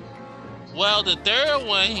daughter? Well, the third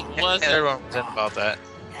one was Everyone was in about that.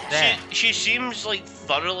 She seems like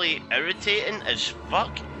thoroughly irritating as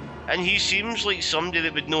fuck, and he seems like somebody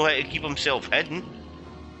that would know how to keep himself hidden.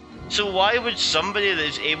 So why would somebody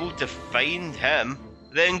that's able to find him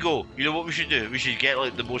then go, you know what we should do? We should get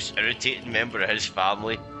like the most irritating member of his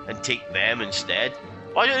family and take them instead.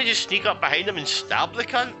 Why don't they just sneak up behind him and stab the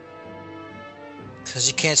cunt? Because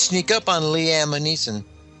you can't sneak up on Liam Neeson.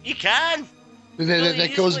 You can.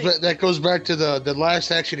 That goes back to the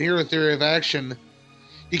last action hero theory of action.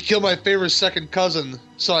 He killed my favorite second cousin,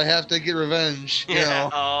 so I have to get revenge. You know?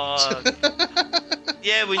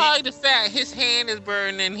 Yeah, when probably the fact his hand is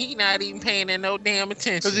burning and he not even paying it no damn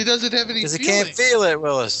attention. Because he doesn't have any. Because he can't feel it,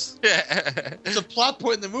 Willis. It's a plot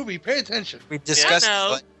point in the movie. Pay attention. We discussed it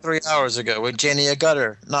like 3 hours ago with Jenny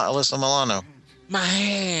Agutter, not Alyssa Milano. My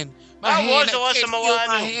hand. That was I Alyssa can't feel Milano.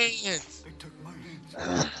 my hands.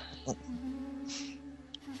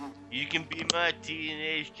 You can be my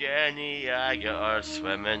teenage Jenny, I got her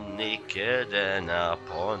swimming naked in a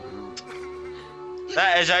pond.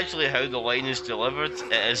 That is actually how the line is delivered.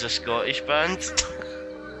 It is a Scottish band.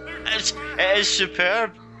 It is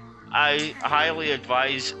superb. I highly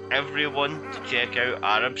advise everyone to check out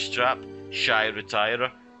Arab Strap, Shy Retirer,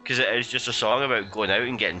 because it is just a song about going out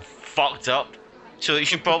and getting fucked up. So it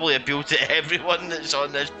should probably appeal to everyone that's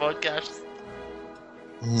on this podcast.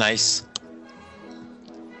 Nice.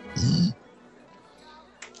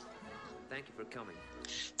 Thank you for coming.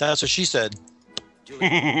 That's what she said.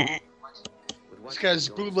 This guy's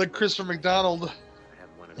bootleg Christopher McDonald.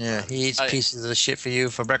 Yeah, he eats pieces of shit for you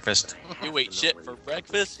for breakfast. You ate shit for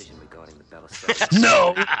breakfast?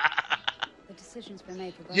 No! The decisions were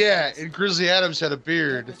made for both Yeah, of us. and Grizzly Adams had a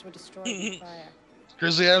beard. Others were destroyed in fire.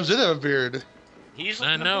 Grizzly Adams did have a beard. He's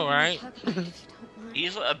I like know, right?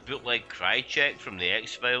 He's like a bootleg Krychek from the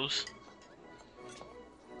X-Files.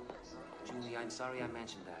 Julie, I'm sorry I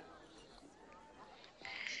mentioned that.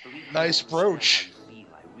 Believe me, Nice I brooch. understand how you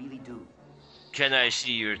feel, I really do. Can I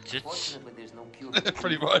see your tits? Fortunately, there's no cure for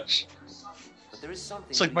Pretty grief. much. But there is something.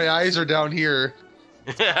 It's like my eyes are down here.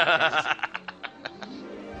 It's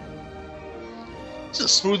a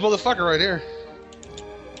smooth motherfucker right here.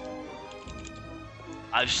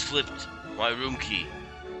 I've slipped my room key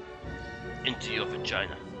into your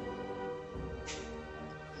vagina.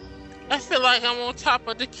 I feel like I'm on top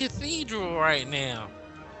of the cathedral right now.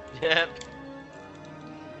 Yep.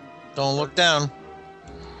 Don't look down.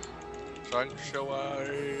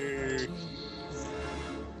 Sanctuary. Would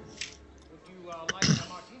you like a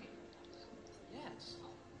martini? Yes, I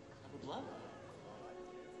would love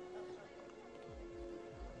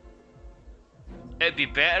it. It'd be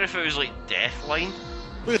better if it was like Deathline.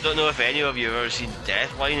 I don't know if any of you have ever seen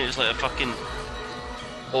Deathline. It's like a fucking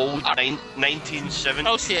old 1970s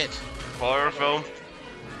Oh shit. horror film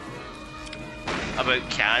about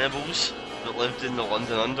cannibals that lived in the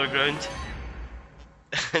London Underground.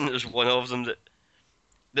 And there's one of them that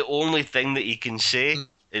the only thing that he can say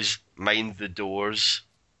is "mind the doors."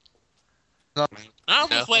 I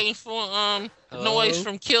was waiting for noise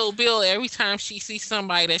from Kill Bill every time she sees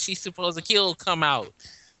somebody that she's supposed to kill come out.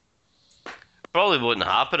 Probably wouldn't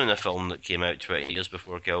happen in a film that came out 20 years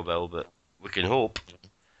before Kill Bill, but we can hope.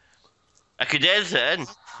 I could edit it in.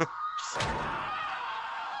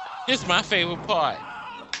 This is my favorite part.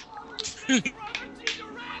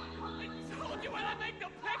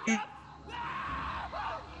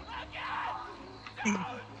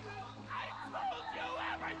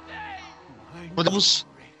 But those,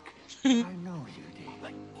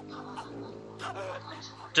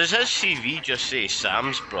 Does his CV just say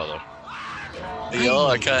Sam's brother?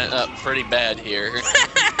 Y'all are cutting up pretty bad here.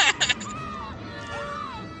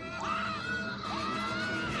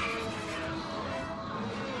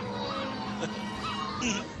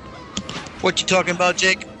 What you talking about,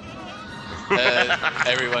 Jake?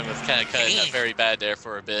 Everyone was kind of cutting up very bad there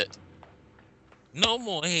for a bit. No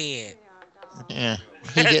more head. Yeah,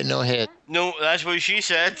 he get no head. No, that's what she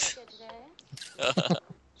said.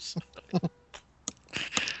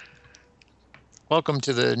 Welcome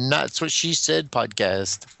to the Not What She Said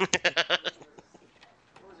podcast.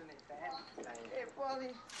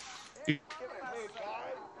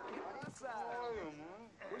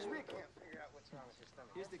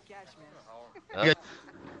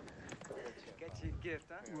 Get you a gift,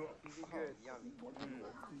 huh? You good. Yummy.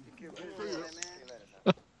 You good,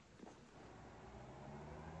 man?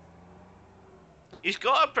 He's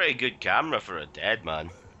got a pretty good camera for a dead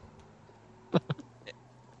man.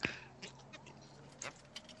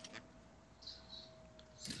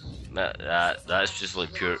 That's just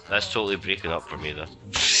like pure. That's totally breaking up for me though.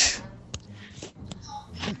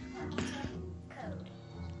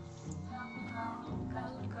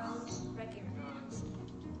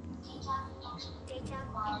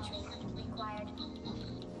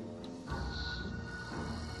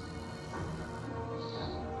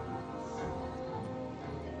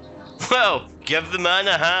 Well, give the man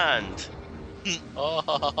a hand.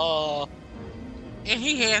 Oh. And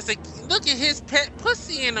he has a look at his pet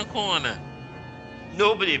pussy in the corner.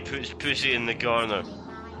 Nobody puts pussy in the corner.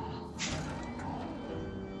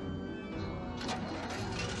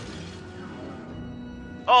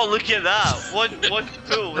 Oh, look at that! One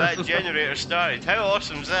pull, that generator started. How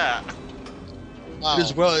awesome's that? Wow. It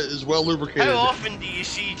is well lubricated. How often do you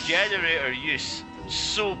see generator use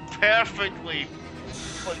so perfectly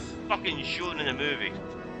fucking shown in a movie?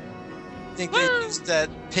 Think they used that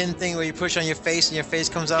pin thing where you push on your face and your face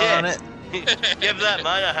comes out on it? Give that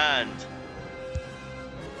man a hand.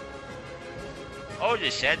 I already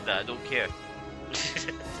said that, I don't care.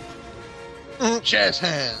 Jazz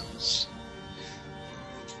hands.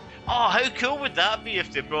 Oh, how cool would that be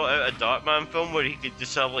if they brought out a Darkman film where he could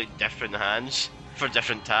just have like different hands for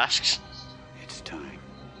different tasks? It's time.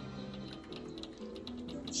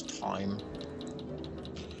 It's time.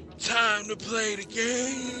 Time to play the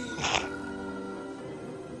game.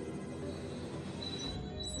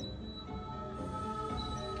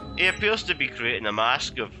 He appears to be creating a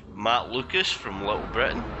mask of Matt Lucas from Little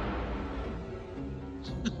Britain.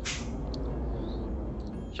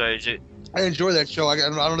 So is it? I enjoy that show. I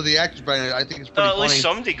don't know the actors, but I think it's pretty At funny. least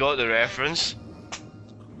somebody got the reference.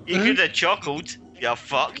 You could have chuckled, you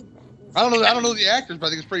fuck. I don't know the actors, but I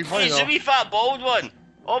think it's pretty funny He's though. a wee fat bald one,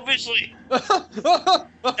 obviously.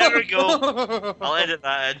 There we go. I'll edit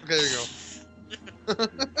that in. There you go.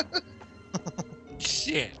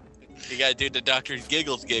 Shit. You gotta do the doctor's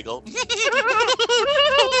giggles giggle.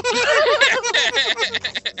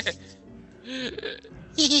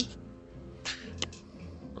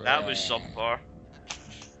 That was subpar.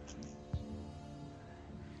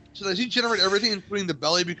 So does he generate everything, including the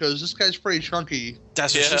belly? Because this guy's pretty chunky.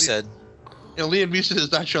 That's what she said. You know, Liam Neeson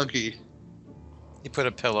is not chunky. He put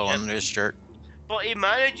a pillow on his shirt. But he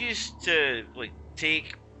manages to like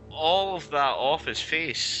take all of that off his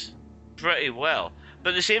face pretty well.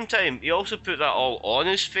 But at the same time, he also put that all on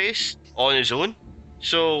his face on his own.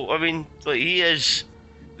 So I mean, like he is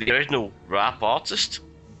the original rap artist.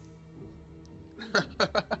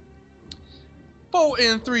 4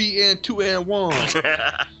 and 3 and 2 and 1.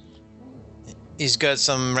 He's got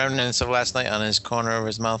some remnants of last night on his corner of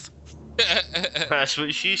his mouth. That's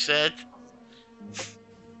what she said.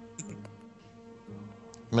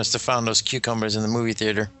 Must have found those cucumbers in the movie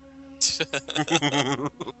theater.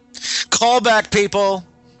 Call back, people!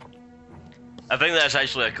 I think that's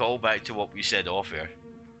actually a callback to what we said off air.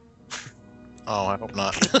 Oh, I hope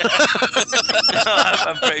not.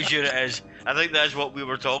 I'm pretty sure it is. I think that's what we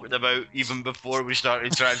were talking about even before we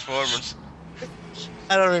started Transformers.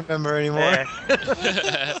 I don't remember anymore.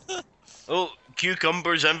 Oh,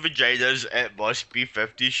 cucumbers and vaginas, it must be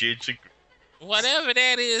 50 Shades of... Whatever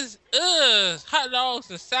that is, hot dogs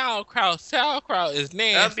and sauerkraut. Sauerkraut is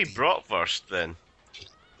nasty. That'd be bratwurst then.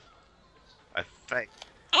 I think.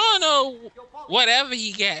 I don't know. Whatever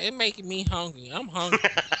you got, it making me hungry. I'm hungry.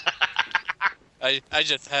 I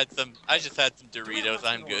just had some Doritos.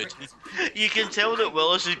 I'm good. You can tell that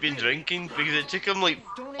Willis has been drinking because it took him like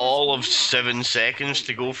all of 7 seconds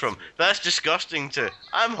to go from that's disgusting to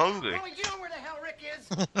I'm hungry.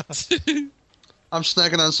 I'm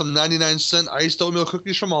snacking on some 99-cent iced oatmeal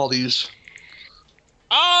cookies from Aldi's.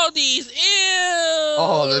 Aldi's, ew!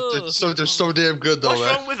 Oh, they're so damn good though.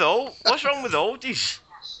 What's wrong with Aldi's?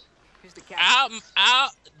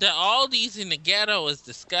 The Aldi's in the ghetto is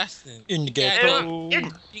disgusting. In the ghetto.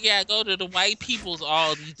 You gotta go to the white people's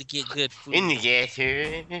Aldi's to get good food. In the ghetto.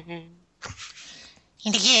 In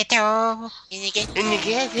the ghetto. In the ghetto. In the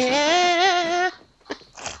ghetto.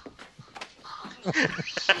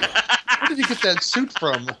 Where did you get that suit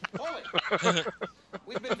from?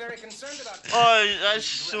 We've been very concerned about this. Oh, that's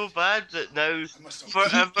so bad that now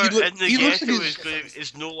forever in the ghetto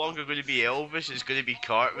is no longer going to be Elvis, it's going to be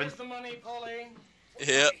Cartman. Where's the money, Pauline?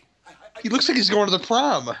 Yeah. He looks like he's going to the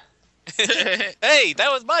prom. Hey,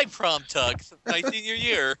 that was my prom tux. My senior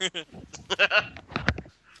year.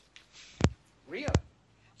 Rio.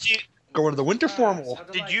 See, Going to the winter formal.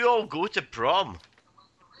 Did you all go to prom?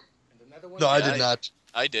 No, I did not.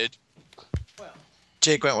 I did.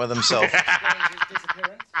 Jake went with himself.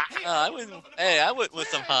 I went with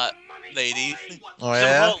some hot ladies. Oh, Some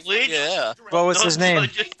yeah? hot lady? Yeah. What was his name?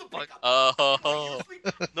 Oh.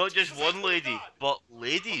 Not just one lady, but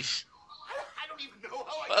ladies.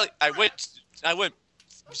 Well, I went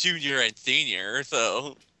junior and senior,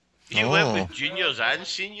 so. You went Oh. with juniors and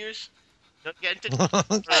seniors? Not getting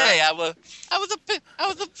to... Hey, I was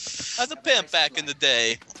a pimp back in the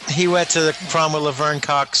day. He went to the prom with Laverne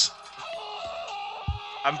Cox.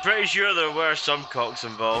 I'm pretty sure there were some cocks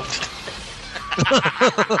involved.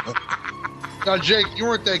 Now, Jake, you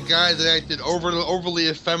weren't that guy that acted overly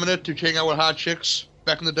effeminate to hang out with hot chicks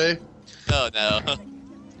back in the day? Oh no.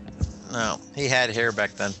 No, he had hair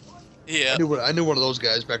back then. Yeah. I knew one of those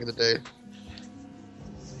guys back in the day.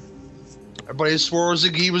 Everybody swore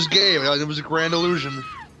he was gay. It was a grand illusion.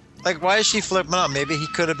 Like, why is she flipping up? Maybe he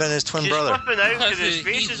could have been his twin She's brother. flipping out because his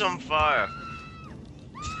face is on fire.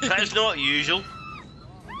 That's not usual.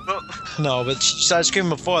 But No, but she started screaming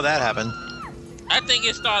before that happened. I think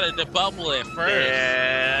it started to bubble at first.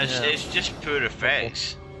 yeah, Yeah. it's just poor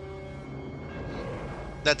effects.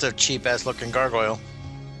 That's a cheap-ass looking gargoyle.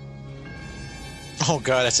 Oh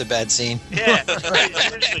god, that's a bad scene. Yeah,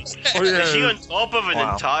 seriously. Oh, yeah. Is he on top of an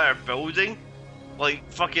Wow. entire building? Like,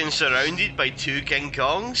 fucking surrounded by 2 King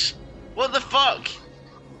Kongs? What the fuck?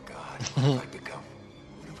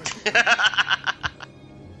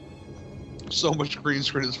 So much green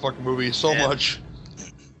screen in this fucking movie. So Yeah. much.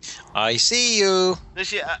 I see you. You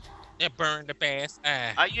see, It burned the bass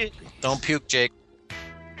eye. Don't puke, Jake.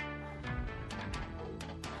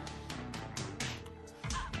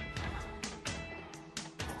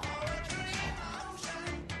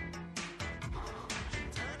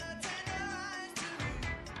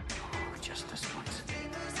 Just this once.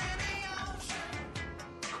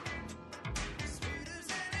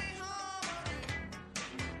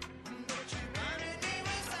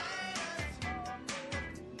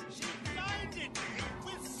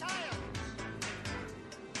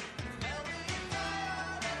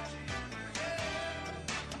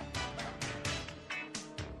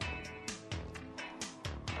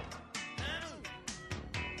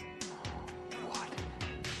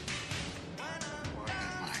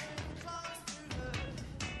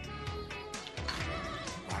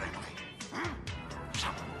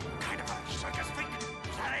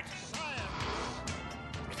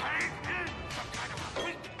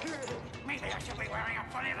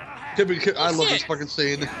 I love this fucking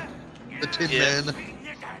scene. The Tin Man.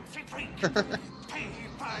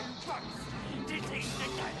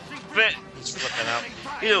 But, He's flipping out.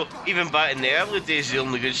 you know, even back in the early days, the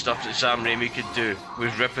only good stuff that Sam Raimi could do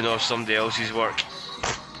was ripping off somebody else's work.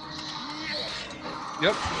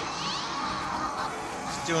 Yep.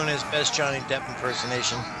 He's doing his best Johnny Depp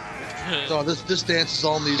impersonation. So this dance is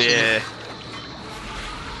all in these. Yeah.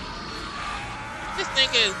 This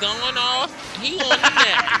nigga is going off. He on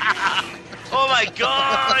that. Oh my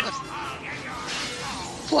god!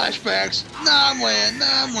 Flashbacks. Nomland.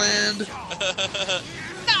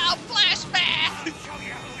 No flashback.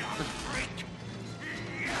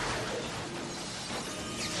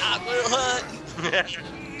 I will hunt.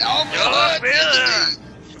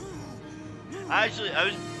 Actually,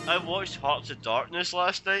 I watched Hearts of Darkness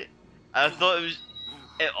last night, and I thought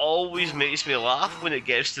it always makes me laugh when it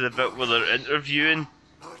gets to the bit where they're interviewing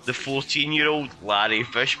the 14-year-old Larry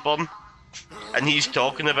Fishburne, and he's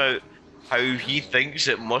talking about how he thinks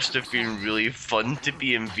it must have been really fun to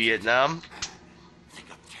be in Vietnam.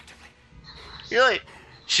 You're like,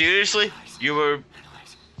 seriously? You were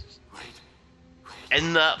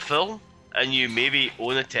in that film, and you maybe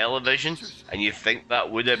own a television, and you think that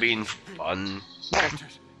would have been fun?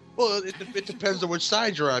 Well, it depends on which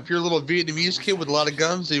side you're on. If you're a little Vietnamese kid with a lot of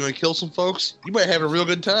guns and you want to kill some folks, you might have a real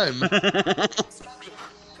good time.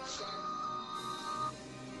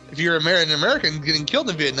 If you're an American getting killed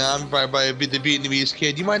in Vietnam by the Vietnamese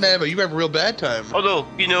kid, you might have a real bad time. Although,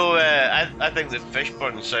 you know, I think that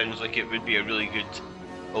Fishburne sounds like it would be a really good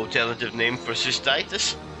alternative name for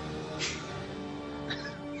cystitis.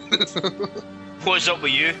 What's up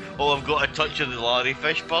with you? Oh, I've got a touch of the Larry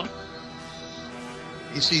Fishburne.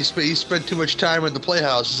 You see, he spent too much time in the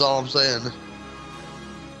playhouse, is all I'm saying.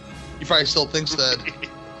 He probably still thinks that.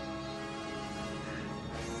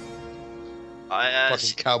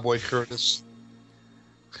 Fucking Cowboy Curtis.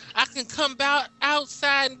 I can come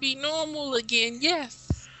outside and be normal again.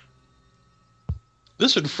 Yes.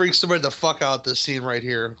 This would freak somebody the fuck out, this scene right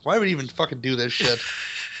here. Why would he even fucking do this shit?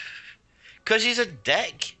 Because he's a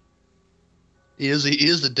dick. He is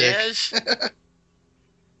the dick. Yes.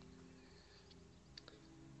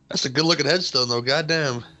 That's a good looking headstone, though.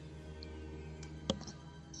 Goddamn.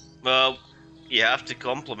 Well, you have to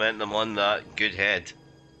compliment them on that good head.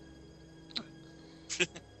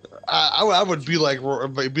 I would be like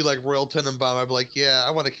Royal Tenenbaum. I'd be like, yeah,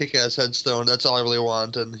 I want a kick-ass headstone. That's all I really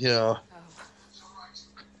want, and you know.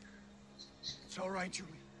 It's all right, Julie.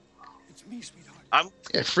 It's me, sweetheart.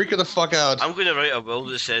 Yeah, freak her the fuck out. I'm going to write a will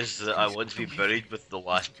that says that I want to be buried with the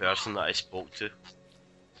last person that I spoke to.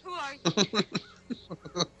 Who are you?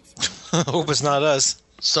 Hope it's not us.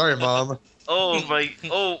 Sorry, Mom. Oh my!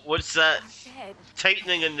 Oh, what's that?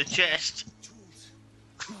 Tightening in the chest.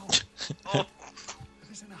 Oh.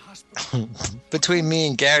 Between me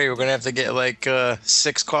and Gary, we're gonna have to get like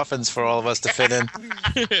 6 coffins for all of us to fit in.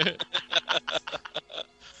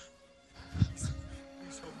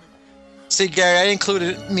 See, Gary, I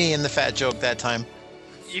included me in the fat joke that time.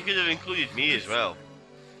 You could have included me as well.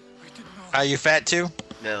 Are you fat too?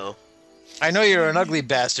 No. I know you're an ugly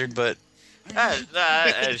bastard, but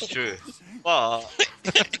That is true. Well,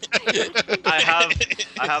 I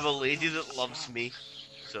have a lady that loves me,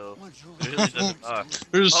 so it really doesn't matter.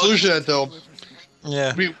 There's a solution to that, though.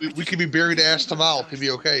 Yeah. We could be buried ass to mouth. It'd be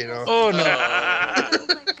okay, you know. Oh no.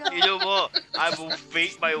 You know what? I will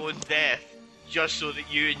fake my own death just so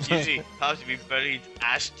that you and Yeezy have to be buried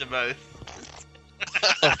ass to mouth.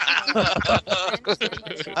 I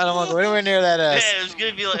don't want to go anywhere near that ass. Yeah, there's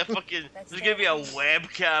gonna be like there's gonna be a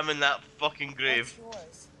webcam in that fucking grave.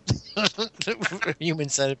 Human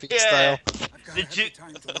centipede style. The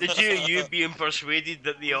two of you being persuaded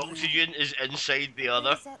that the oxygen is inside the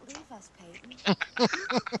other.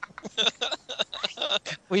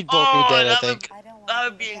 We'd both be dead, I think. That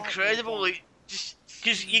would be incredible. Like, just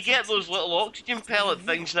because you get those little oxygen pellet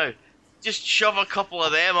things now. Just shove a couple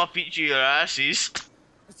of them up each of your asses.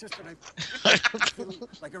 It's just that I feel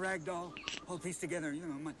like a rag doll, all pieced together. You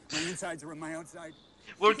know, my insides are on my outside.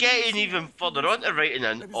 We're getting even further on to writing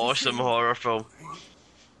an awesome horror film.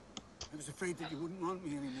 I was afraid that you wouldn't want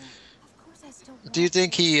me anymore. Of course I still want Do you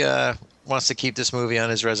think he wants to keep this movie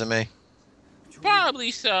on his resume?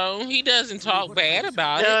 Probably so. He doesn't talk bad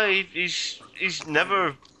about it. No, he's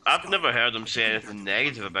never. I've never heard him say anything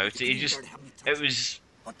negative about it.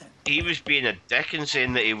 He was being a dick and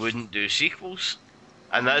saying that he wouldn't do sequels,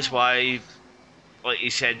 and that's why, like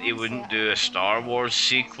he said, he wouldn't do a Star Wars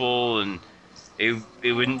sequel, and he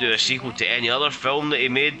wouldn't do a sequel to any other film that he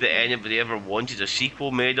made that anybody ever wanted a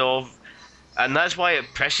sequel made of, and that's why it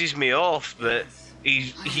pisses me off that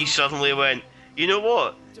he suddenly went, you know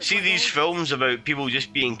what? See these films about people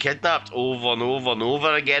just being kidnapped over and over and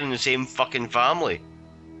over again in the same fucking family.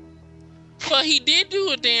 But he did do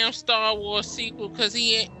a damn Star Wars sequel because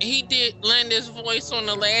he did lend his voice on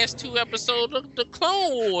the last 2 episodes of the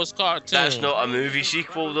Clone Wars cartoon. That's not a movie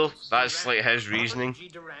sequel though. That's like his reasoning.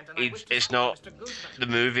 It's not the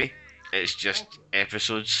movie. It's just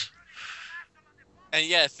episodes. And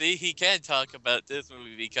yeah, see, he can talk about this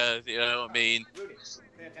movie because, you know, I mean,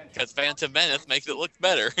 because Phantom Menace makes it look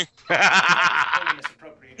better. I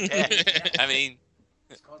mean,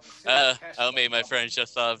 me and my friends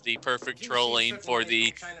just saw the perfect trolling for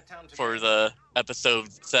the episode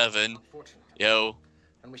 7. You know,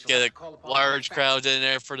 get a large crowd in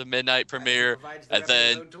there for the midnight premiere, and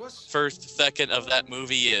then first second of that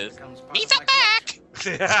movie is he's back.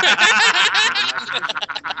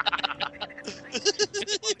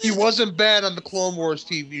 He wasn't bad on the Clone Wars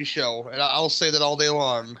TV show, and I'll say that all day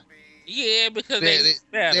long. Yeah, because they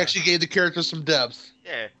actually gave the characters some depth.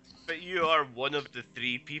 Yeah, but you are one of the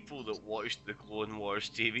 3 people that watched the Clone Wars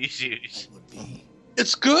TV series.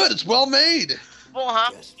 It's good. It's well made. What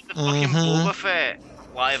happened to the fucking Boba Fett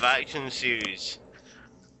live action series?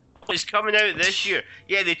 It's coming out this year.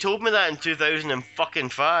 Yeah, they told me that in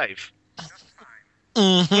 2005.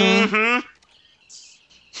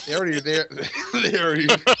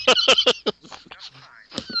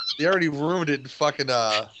 They already ruined it in fucking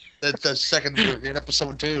that second in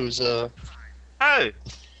episode 2. So how?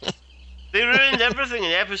 They ruined everything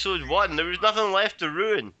in episode 1. There was nothing left to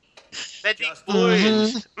ruin.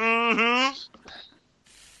 Midichlorians.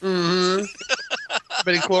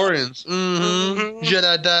 Midichlorians.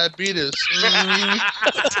 Jedi diabetes.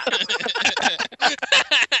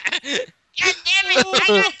 God damn it! I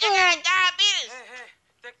got Jedi diabetes. Hey,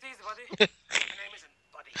 take it easy, buddy. Your name isn't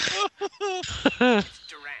Buddy. It's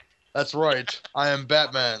Durant. That's right. I am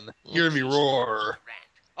Batman. Hear me roar.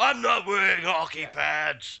 I'm not wearing hockey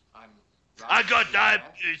pads. I got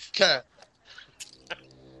diabetes.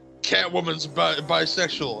 Catwoman's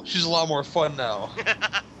bisexual. She's a lot more fun now.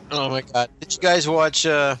 Oh my god. Did you guys watch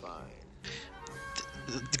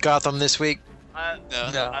Gotham this week?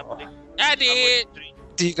 No. I did.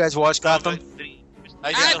 Do you guys watch Gotham?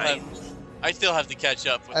 I still have to catch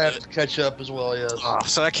up with I have it. to catch up as well. Yes. Oh,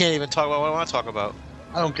 so I can't even talk about what I want to talk about.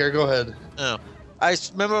 I don't care. Go ahead. Oh. I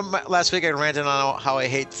remember last week I ranted on how I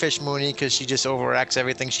hate Fish Mooney because she just overacts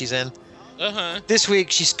everything she's in. This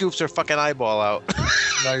week she scoops her fucking eyeball out.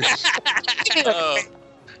 Nice.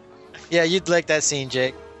 Yeah, you'd like that scene,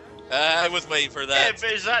 Jake. I was waiting for that. Yeah,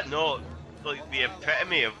 but is that not like the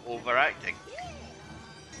epitome of overacting?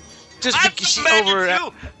 Just I'm because she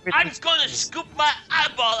you. I'm gonna scoop my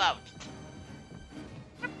eyeball out.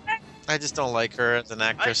 I just don't like her as an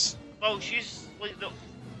actress. Well, she's like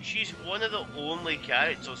she's one of the only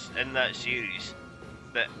characters in that series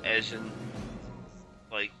that isn't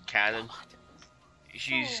like canon.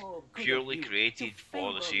 She's purely created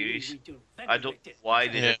for the series. I don't know why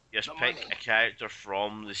they didn't just pick a character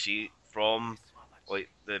from the from like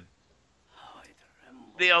the.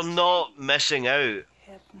 They are not missing out.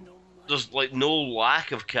 There's like no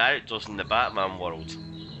lack of characters in the Batman world.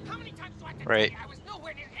 Right.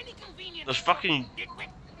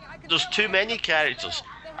 There's too many characters,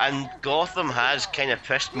 and Gotham has kind of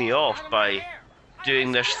pissed me off by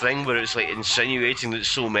doing this thing where it's like insinuating that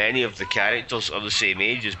so many of the characters are the same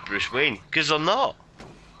age as Bruce Wayne, because they're not.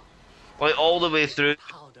 Like all the way through.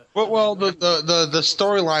 Well, the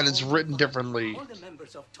storyline is written differently.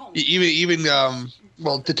 Even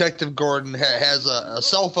well, Detective Gordon has a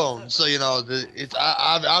cell phone, so you know it's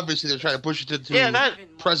obviously they're trying to push it to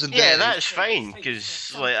present day. Yeah, that's fine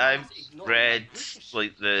because like I've read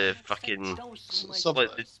like the fucking.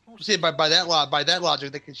 By that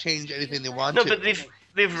logic, they can change anything they want to. No, but they've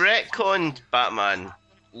retconned Batman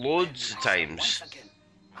loads of times,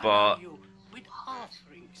 but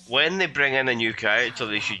when they bring in a new character,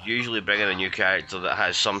 they should usually bring in a new character that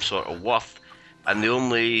has some sort of worth. And the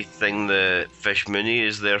only thing the Fish Mooney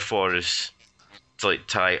is there for is to like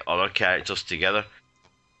tie other characters together.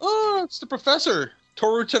 Oh, it's the Professor,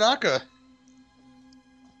 Toru Tanaka.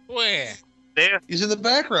 Where? There. He's in the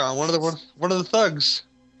background. One of the thugs.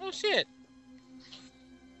 Oh shit.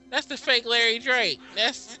 That's the fake Larry Drake.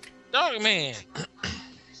 That's Darkman.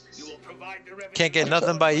 Can't get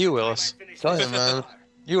nothing by you, Willis. Tell you, man.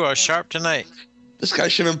 You are sharp tonight. This guy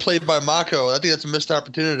should have been played by Mako. I think that's a missed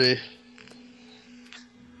opportunity.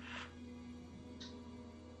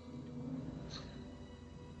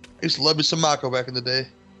 I used to love me some Mako back in the day.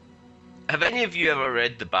 Have any of you ever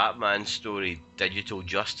read the Batman story, Digital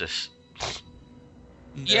Justice?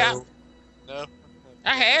 Yeah. No.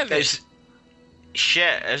 I have it. It's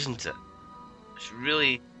shit, isn't it? It's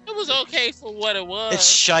really... It was okay for what it was. It's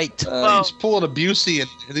shite. He's pulling a Busey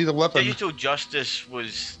and he's a weapon. Digital Justice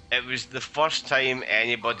was the first time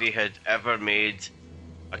anybody had ever made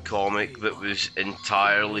a comic that was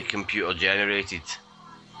entirely computer generated.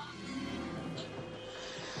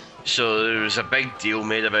 So there was a big deal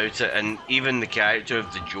made about it, and even the character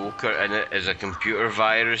of the Joker in it is a computer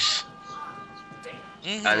virus.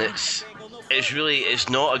 And it's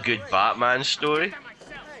not a good Batman story.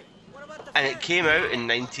 And it came out in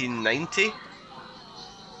 1990,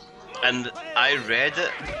 and I read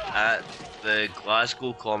it at the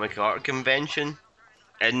Glasgow Comic Art Convention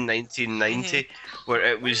in 1990, where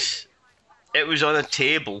it was on a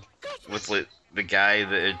table with like the guy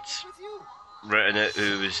that had written it,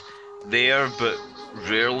 who was there but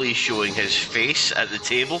rarely showing his face at the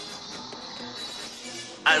table,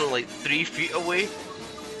 and like 3 feet away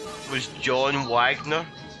was John Wagner,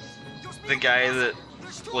 the guy that.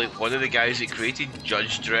 Like one of the guys that created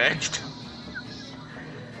Judge Dredd.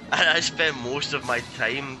 And I spent most of my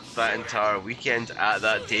time that entire weekend at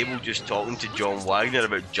that table just talking to John Wagner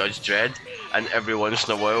about Judge Dredd, and every once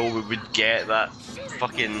in a while we would get that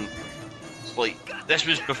fucking, like, this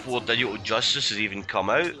was before Digital Justice has even come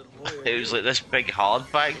out. It was like this big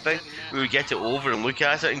hardback thing. We would get it over and look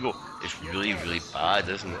at it and go, it's really, really bad,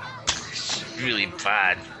 isn't it? It's really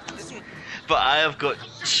bad. But I have got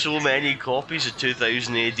so many copies of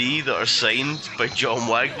 2000 AD that are signed by John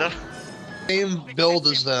Wagner. Same build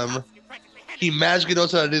as them. He magically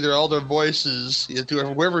knows how to do all their voices,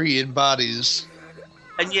 whoever he embodies.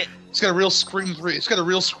 And yet, it's got a real Scream 3. It's got a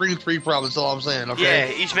real Scream 3 problem. That's all I'm saying. Okay. Yeah,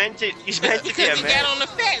 he's meant to be a man. He got on the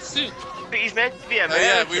fat suit. But he's meant to be a man.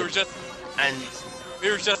 Yeah, we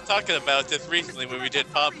were just talking about this recently when we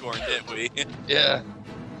did Popcorn, didn't we? Yeah.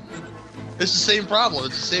 It's the same problem.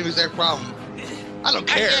 It's the same exact problem. I don't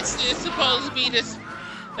care. I guess it's supposed to be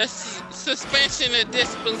a suspension of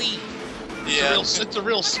disbelief. Yeah. It's a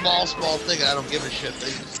real small thing. I don't give a shit.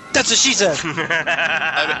 That's what she said.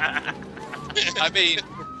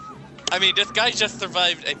 I mean, this guy just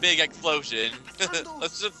survived a big explosion.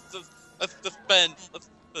 let's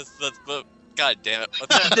God damn it.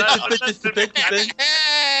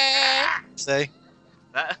 Say.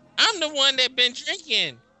 I'm the one that been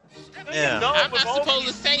drinking. Yeah. No, I'm not we've all supposed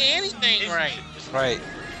to been- say anything right. Right.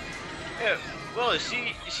 Yeah. Well,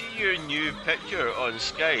 see your new picture on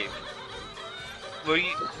Skype.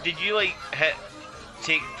 Did you like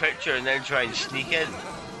take picture and then try and sneak in?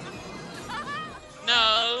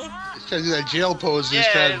 No. He's trying to do that jail pose he's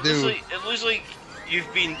trying to do. It looks like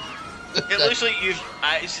you've been. It looks like you've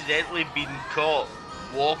accidentally been caught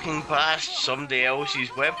walking past somebody else's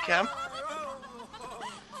webcam.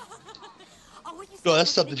 No,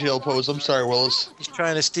 that's not the jail pose. I'm sorry, Willis. He's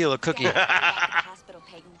trying to steal a cookie.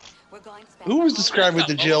 Who was describing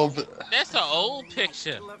the jail? That's an old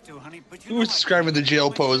picture. Who was describing the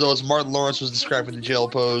jail pose? Oh, it's Martin Lawrence was describing the jail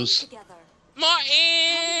pose.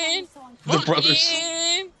 Martin! The brothers.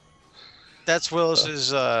 That's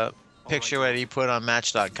Willis's picture that he put on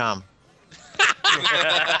Match.com.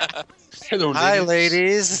 Hello, Hi,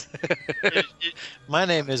 ladies. My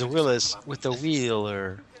name is Willis with the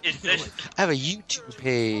Wheeler. I have a YouTube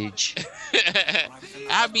page.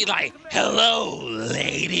 I'd be like, hello,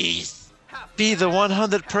 ladies. Be the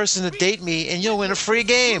 100th person to date me, and you'll win a free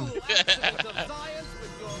game.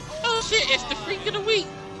 Oh shit! It's the freak of the week.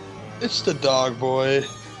 It's the dog boy.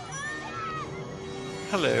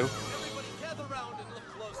 Hello.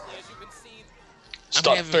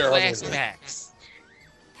 Stop I'm having fair. flashbacks.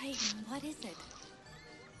 Peyton, what is it?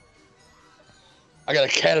 I got a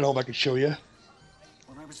cat at home I can show you.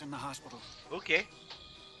 When I was in the hospital, Okay.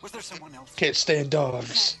 was there someone else? Can't stand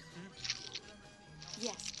dogs.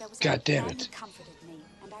 Yes, that was God damn he it. comforted me,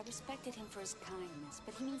 and I respected him for his kindness,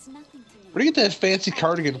 but he means nothing to me. Where do you get that fancy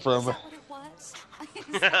cardigan from? Is that what it was?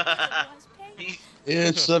 Is that what it was, Peyton?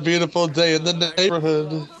 It's a beautiful day in the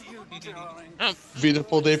neighborhood.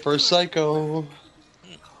 Beautiful day for a psycho.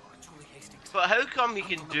 But how come he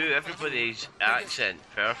can do everybody's accent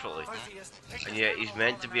perfectly, and yet he's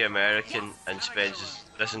meant to be American and spends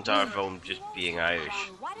this entire film just being Irish?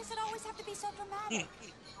 Why does it always have to be so dramatic?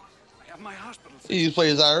 I have my hospital. He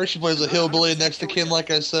plays Irish. He plays a hillbilly next to Kim,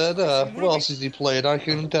 like I said. What else has he played? I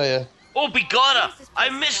can't even tell you. Oh, Bigora! I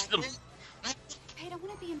missed them! Peyton, I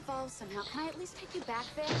want to be involved somehow. Can I at least take you back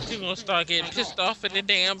there? You're gonna start getting pissed off at the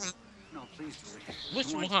damn. No, please, Julie.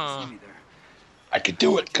 Which I want you to one? see me there. I can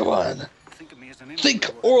do it. Come on. Think of me as an Think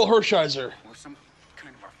invalid Oral Hershiser. or some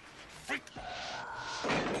kind of a freak.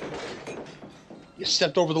 You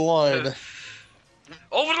stepped over the line.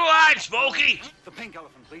 Over the line, Smokey! The pink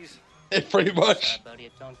elephant, please. Pretty much. Buddy,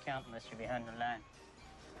 it don't count unless you're behind the line.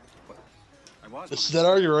 I was. This is that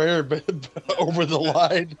are your air over the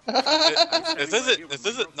line. This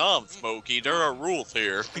isn't numb, Smokey. There are rules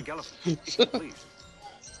here. Pink elephant, please.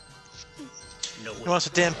 He wants a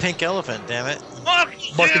damn pink elephant, damn it.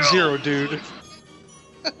 Market zero, dude.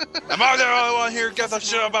 Am I the only one here who gives a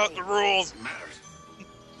shit about the rules?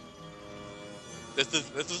 This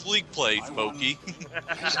is league play, Smokey.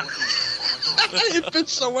 It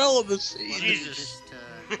fits so well in the scene. Jesus.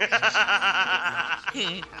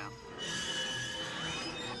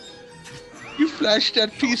 You flashed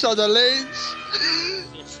that piece on the lanes.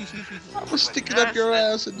 I was sticking up your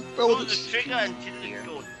ass and Pull felt the it. trigger until it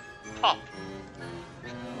goes pop.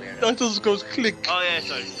 That just goes click. Oh yeah,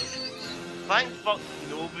 sorry. Thank fuck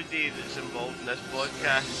nobody that's involved in this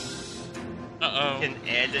podcast can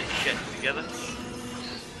edit shit together.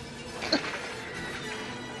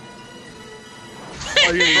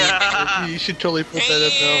 Oh, you should totally put that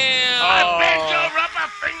up now. I bet your rubber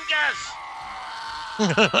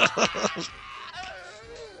fingers!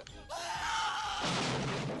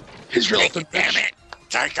 His relative. Damn it!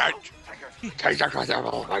 Take it! Take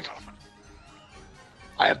it!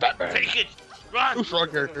 I am Batman. Take it! Run! Who's wrong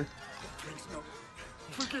character?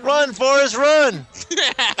 Run, Forrest, run!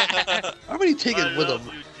 How many take it with him?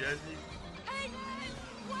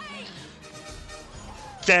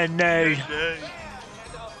 Danny.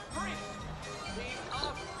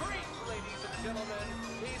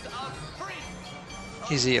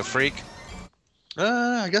 Is he a freak?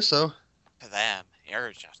 I guess so. To them,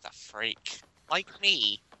 you're just a freak. Like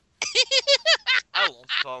me. I love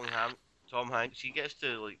Tom Hanks. He gets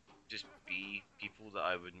to like just be people that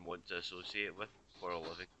I wouldn't want to associate with for a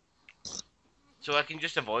living. So I can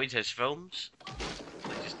just avoid his films,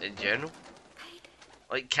 like just in general.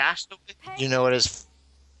 Like Castaway. You know what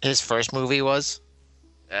his first movie was?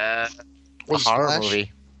 A Was horror Flash?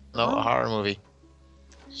 movie. No, a horror movie.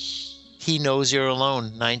 He Knows You're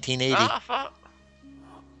Alone, 1980. Ah, fuck.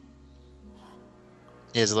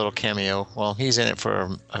 He has a little cameo. Well, he's in it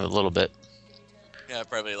for a little bit. Yeah,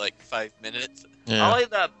 probably like 5 minutes. Yeah. I like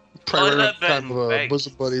that. Private I like that bit kind in of Begs,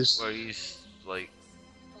 bosom buddies. where he's like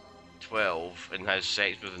 12 and has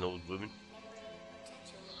sex with an old woman.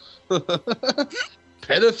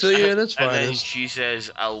 Pedophilia, that's And then fine. she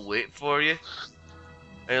says, "I'll wait for you."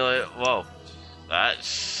 And you're like, "Whoa,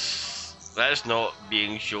 that's not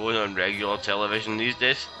being shown on regular television these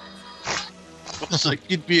days." It's like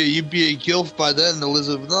you'd be a gilf by then,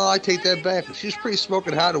 Elizabeth. No, I take that back. She's pretty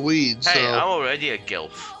smoking hot of weed. Hey, So. I'm already a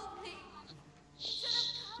gilf.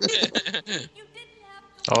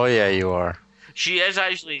 Oh yeah, you are. She is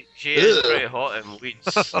pretty hot in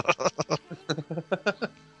weeds.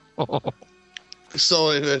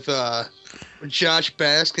 So if Josh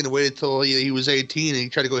Baskin waited till he was 18 and he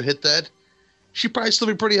tried to go hit that, she'd probably still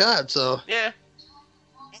be pretty hot. So Yeah.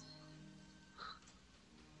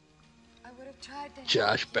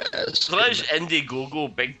 Josh Baskin. So that's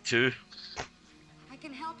Indiegogo Big 2. I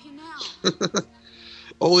can help you now.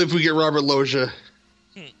 Only if we get Robert Loggia.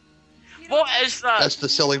 What is that? That's the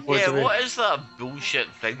selling point. Yeah, to me. what is that bullshit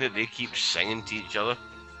thing that they keep singing to each other?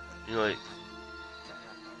 You know, like,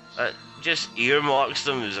 that just earmarks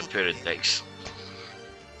them as a pair of dicks.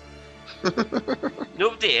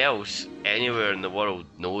 Nobody else anywhere in the world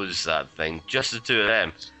knows that thing, just the two of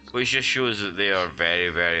them, which just shows that they are very,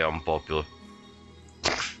 very unpopular.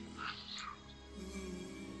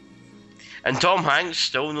 And Tom Hanks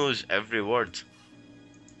still knows every word.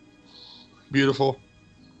 Beautiful.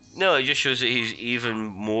 No, it just shows that he's even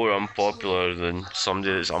more unpopular than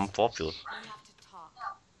somebody that's unpopular.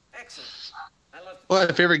 One of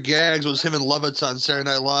my favorite gags was him and Lovitz on Saturday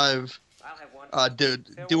Night Live.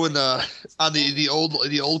 Doing on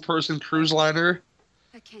the old person cruise liner,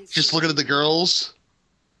 just looking at the girls.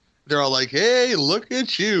 They're all like, "Hey, look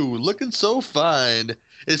at you, looking so fine."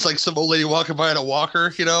 It's like some old lady walking by on a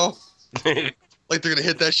walker, you know, like they're gonna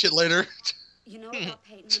hit that shit later. You know about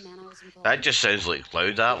Peyton, the man I was involved That just sounds like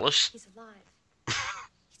Cloud Atlas. He's alive.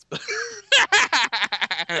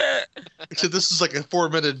 Except this is like a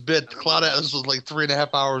 4-minute bit. Cloud Atlas was like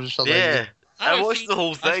 3.5 hours or something. Yeah, I watched the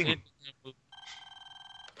whole thing.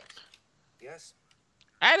 Yes.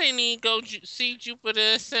 I didn't even go see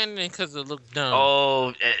Jupiter Ascending because it looked dumb.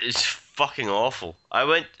 Oh, it's fucking awful. I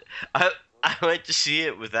went to see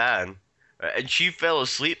it with Anne, right, and she fell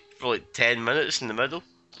asleep for like 10 minutes in the middle,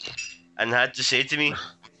 and had to say to me,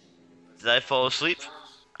 "Did I fall asleep?"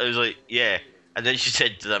 I was like, "Yeah," and then she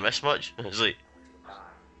said, "Did I miss much?" I was like,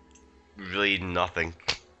 "Really nothing.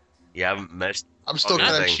 You haven't missed." I'm still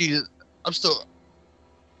kind of anything." cheesed. I'm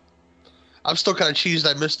still kind of cheesed.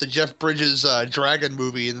 I missed the Jeff Bridges Dragon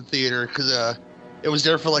movie in the theater because it was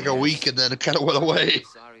there for like a week and then it kind of went away.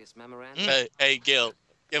 Hey, Gil,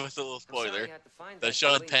 give us a little spoiler. Does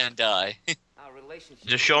Sean Penn die?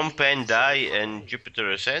 Does Sean Penn die in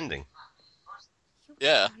Jupiter Ascending?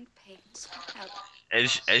 Yeah.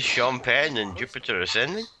 Is Sean Penn in Jupiter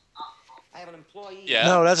Ascending? Yeah.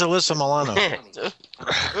 No, that's Alyssa Milano.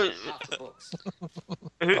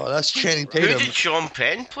 Oh, that's Channing Who Tatum. did Sean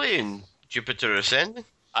Penn play in Jupiter Ascending?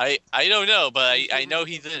 I don't know, but I know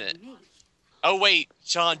he's in it. Oh wait,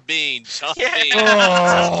 Sean Bean. Sean Bean.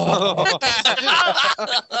 Oh.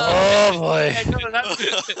 Oh boy. Yeah, no, that's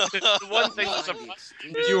the one thing that's a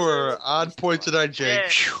You were on point tonight,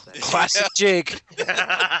 Jake. Yeah. Classic Jake.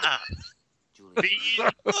 Bean,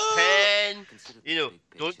 Penn, you know,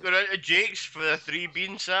 don't go out to Jake's for a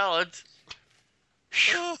 3-bean salad.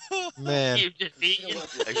 Man, You've just eaten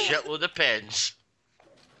a shitload of pens.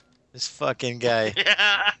 this fucking guy.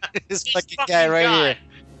 This This fucking guy right here.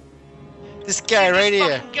 This guy right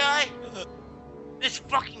here. Fucking guy. This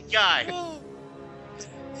fucking guy.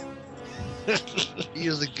 He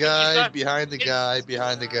is the guy behind the guy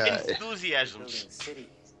behind the guy. Enthusiasms.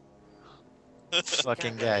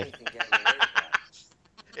 Fucking guy.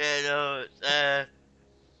 Yeah, no,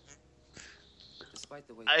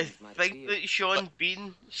 I think that Sean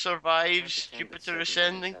Bean survives Jupiter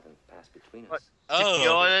Ascending. But to be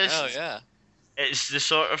honest, oh yeah. it's the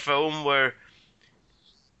sort of film where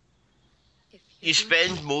you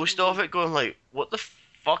spend most of it going like, what the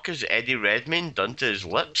fuck has Eddie Redmayne done to his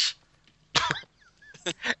lips?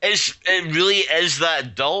 It really is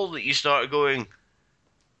that dull that you start going,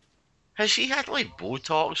 has he had like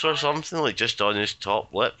Botox or something like just on his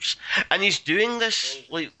top lips? And he's doing this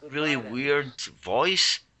like really weird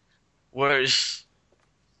voice, whereas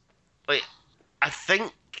like I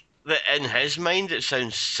think that in his mind it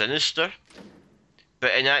sounds sinister,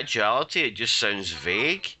 but in actuality it just sounds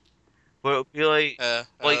vague. Where it'll be like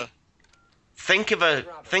think of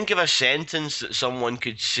a sentence that someone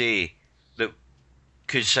could say that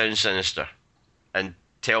could sound sinister, and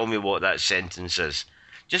tell me what that sentence is.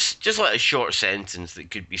 Just like a short sentence that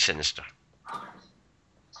could be sinister.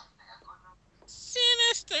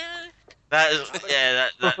 Sinister. That is, yeah,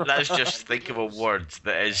 that's just think of a word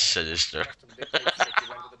that is sinister.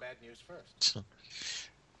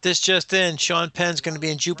 This just in, Sean Penn's going to be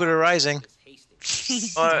in Jupiter Rising.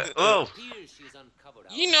 Oh.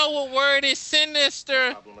 You know what word is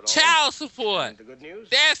sinister? Child support.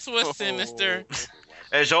 That's what's sinister.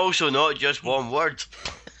 It's also not just one word.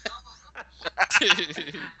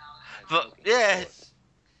 But yeah,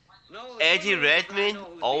 Eddie Redmayne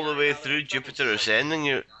all the way through Jupiter Ascending.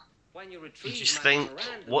 You just think,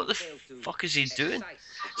 what the fuck is he doing?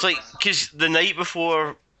 It's like, because the night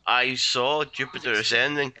before I saw Jupiter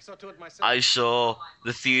Ascending, I saw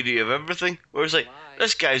The Theory of Everything, where it's like,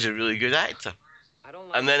 this guy's a really good actor.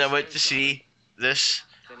 And then I went to see this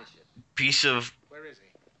piece of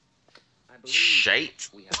shite.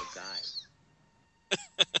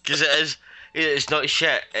 Because it's not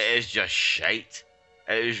shit, it is just shite.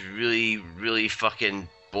 It is really, really fucking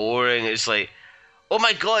boring. It's like, oh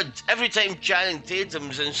my god, every time Channing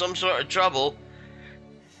Tatum's in some sort of trouble,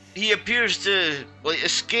 he appears to, like,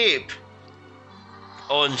 escape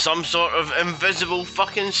on some sort of invisible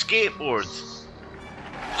fucking skateboard.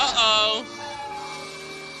 Uh-oh.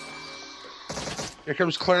 Here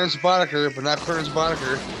comes Clarence Boddicker, but not Clarence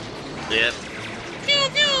Boddicker. Yep. Pew,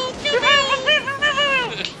 pew, pew, pew.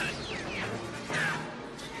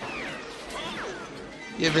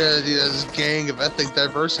 You have this gang of ethnic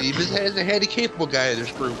diversity. He just has a handy-capable guy in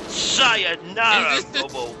this group. Sayonara,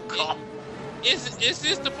 Robocop. Is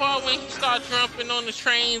this the part when he starts jumping on the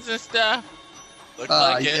trains and stuff? Looks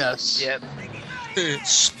like it. Yes. Yep.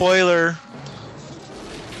 Spoiler.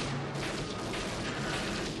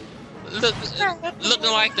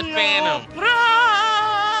 Looking like the Phantom.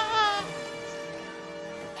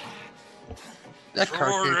 That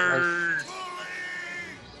cartoon.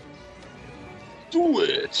 Do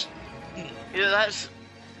it. Yeah,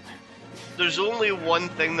 there's only one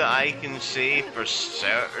thing that I can say for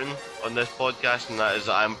certain on this podcast, and that is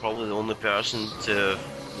that I'm probably the only person to have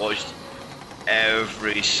watched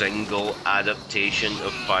every single adaptation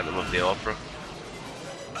of Phantom of the Opera.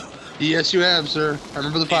 Yes, you have, sir. I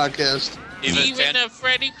remember the podcast. Even the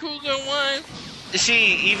Freddy Krueger one?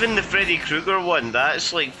 See, even the Freddy Krueger one,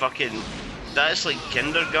 that's like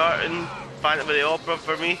kindergarten Phantom of the Opera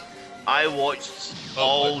for me. I watched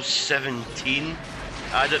all 17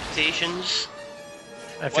 adaptations.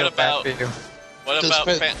 I feel bad for you. What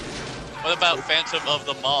about Phantom of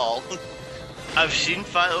the Mall? I've seen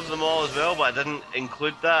Phantom of the Mall as well, but I didn't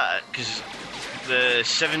include that because the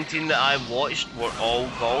 17 that I watched were all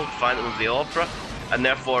called Phantom of the Opera, and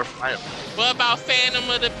therefore What about Phantom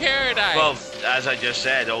of the Paradise? Well, as I just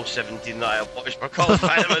said, all 17 that I watched were called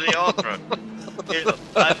Phantom of the Opera.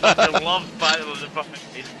 I fucking love Phantom of the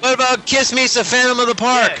Paradise. What about Kiss Me, the Phantom of the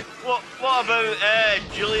Park? Yeah. What about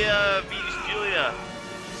Julia Beats Julia?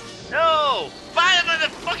 No! Phantom of the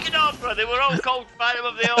fucking Opera! They were all called Phantom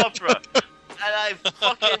of the Opera. And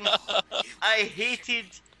I hated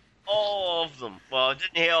all of them. Well, I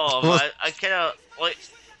didn't hate all of them. I kind of, like,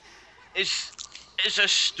 it's a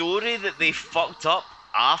story that they fucked up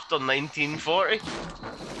after 1940.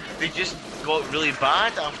 They just got really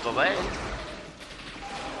bad after then.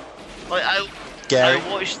 Like, I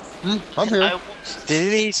watched... I'm here.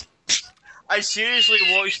 I seriously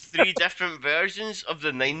watched 3 different versions of the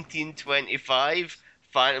 1925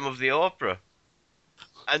 Phantom of the Opera.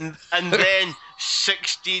 And then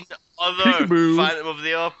 16 other Phantom of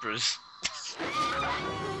the Operas.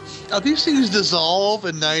 Now, these things dissolve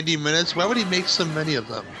in 90 minutes. Why would he make so many of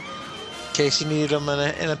them? In case he needed them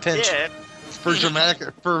in a pinch. Yeah. For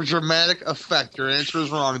dramatic effect. Your answer is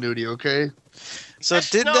wrong, Nudie, okay? So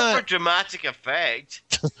it's not for dramatic effect.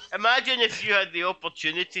 Imagine if you had the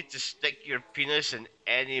opportunity to stick your penis in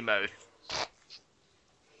any mouth.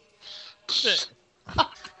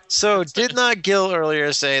 So did not Gil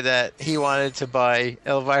earlier say that he wanted to buy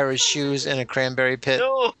Elvira's shoes in a cranberry pit?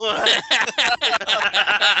 No. Well,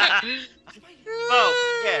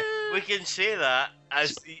 yeah, we can say that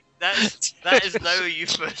as that is now a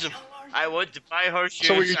euphemism. I want to buy her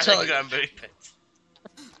shoes in a cranberry pit.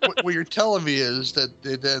 What you're telling me is that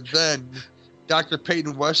then Dr.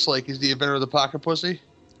 Peyton Westlake is the inventor of the pocket pussy?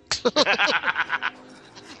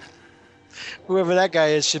 Whoever that guy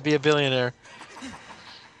is should be a billionaire.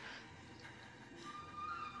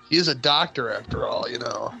 He is a doctor, after all, you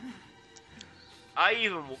know. I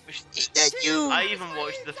even watched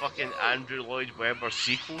the fucking Andrew Lloyd Webber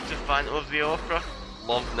sequel to Phantom of the Opera,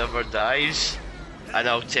 Love Never Dies, and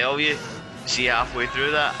I'll tell you, see, halfway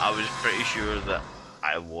through that, I was pretty sure that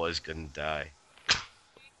I was gonna die.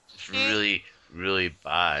 It's really, really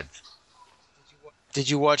bad. Did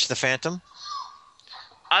you watch The Phantom?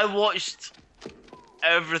 I watched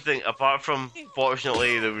everything apart from,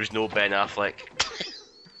 fortunately, there was no Ben Affleck.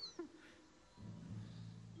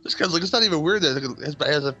 This guy's like, it's not even weird that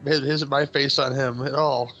it has my face on him at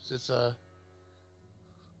all. It's oh,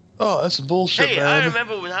 that's some bullshit, Hey, man. I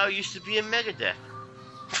remember when Hal used to be in Megadeth.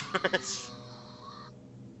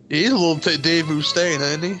 He's a little Dave Mustaine,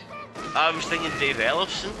 isn't he? I was thinking Dave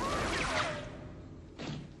Ellefson,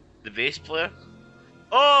 the bass player.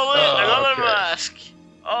 Oh, look, another mask.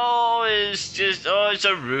 Oh, it's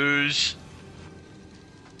a ruse.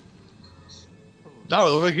 No,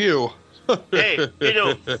 look like you. Hey, you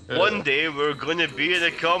know, one day we're gonna be in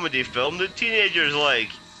a comedy film that teenagers like.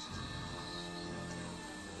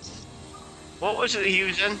 What was it he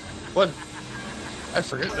was in? What? I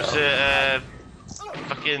forget. Was it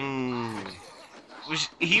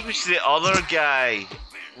he was the other guy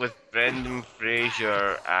with Brendan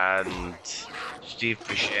Fraser and Steve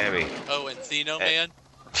Buscemi. Oh, Encino Man?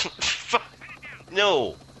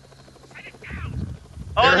 No.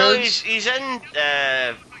 Oh no, he's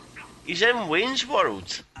in Wayne's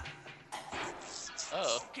World.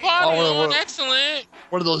 Oh. Bobby, excellent.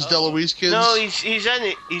 One of those DeLuise kids? No, he's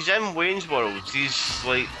in Wayne's World. He's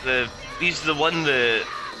like he's the one that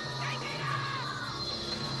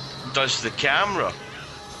does the camera.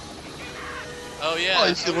 Oh yeah. Oh,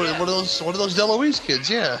 he's one of those DeLuise kids,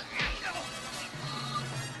 yeah.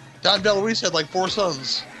 Don DeLuise had like 4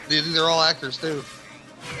 sons. They're all actors too.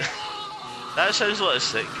 That sounds like a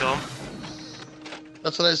sitcom.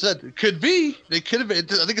 That's what I said. It could be. They could have been.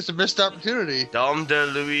 I think it's a missed opportunity. Dom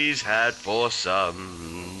DeLuise had 4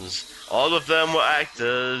 sons. All of them were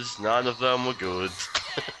actors. None of them were good.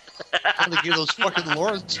 They give those fucking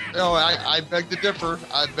lords. No, I beg to differ.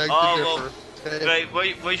 I beg to differ. Right,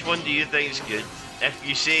 which one do you think is good? If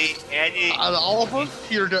you say any... all of them?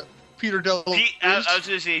 Peter DeLuise. I was going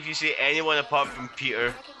to say, if you say anyone apart from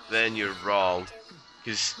Peter, then you're wrong.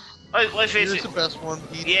 Because, let's face Peter's it... the best one.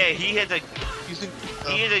 He had a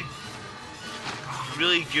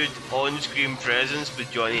really good on-screen presence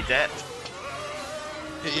with Johnny Depp.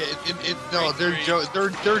 No,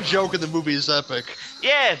 their joke in the movie is epic.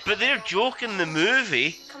 Yeah, but their joke in the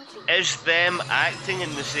movie is them acting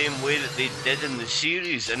in the same way that they did in the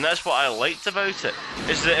series, and that's what I liked about it,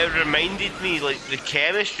 is that it reminded me, like, the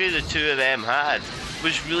chemistry the two of them had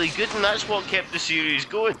was really good, and that's what kept the series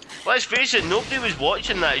going. Let's face it, nobody was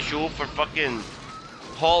watching that show for fucking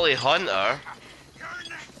Holly Hunter.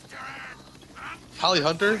 Holly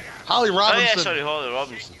Hunter? Holly Robinson. Oh yeah, sorry, Holly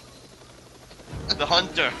Robinson. The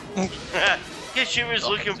Hunter. Yeah, she was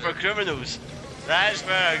looking for criminals. That's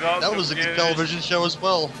where I got That was a good television show as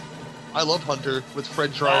well. I love Hunter with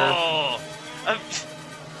Fred Dryer. Oh,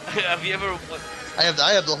 have you ever? I have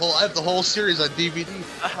the whole series on DVD.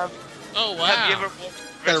 I have. Oh wow! Have you ever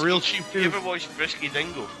watched? Got a real cheap too. You ever watched Frisky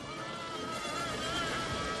Dingo?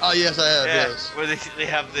 Oh yes, I have. Yeah, yes. where they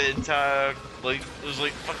have the entire there's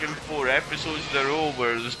like fucking 4 episodes in a row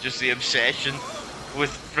where there's just the obsession with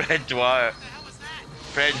Fred Dwyer,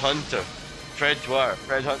 Fred Hunter.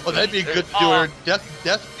 Oh, that'd be a good doer.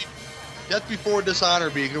 Death Before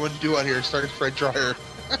Dishonor be a good one to do on here, starring Fred Dryer.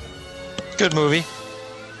 Good movie.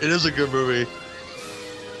 It is a good movie.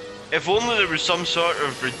 If only there was some sort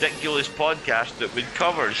of ridiculous podcast that would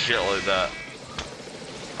cover shit like that.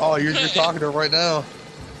 Oh, you're talking to her right now.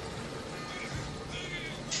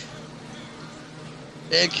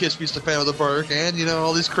 And Kiss Meets the Fan of the Park, and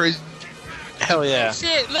all these crazy. Hell yeah.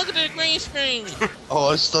 Shit, look at the green screen.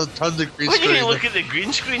 Oh, it's tons of green What screen. do you mean, look at the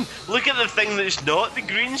green screen? Look at the thing that's not the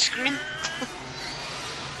green screen.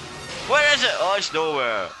 Where is it? Oh, it's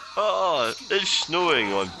nowhere. Oh, it's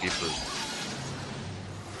snowing on people.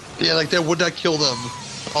 Yeah, like that would not kill them.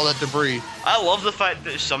 All that debris. I love the fact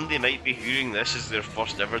that somebody might be hearing this as their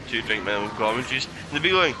first ever 2 Drink Minimum commentaries, and they'll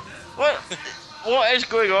be going, what is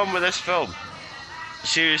going on with this film?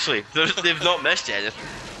 Seriously, they've not missed anything.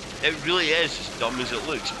 It really is as dumb as it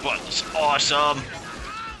looks, but it's awesome.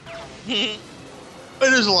 It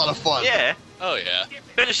is a lot of fun. Yeah. Oh yeah.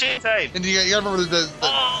 But at the same time. And you gotta remember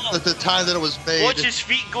the time that it was made. Watch his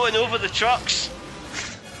feet going over the trucks.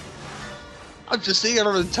 I'm just saying, I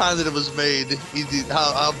remember the time that it was made.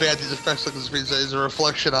 How bad these effects look on the screen is a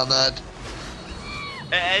reflection on that.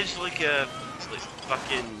 It is like a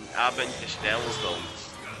fucking Abbott and Costello film.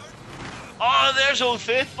 Oh, there's Old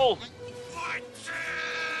Faithful.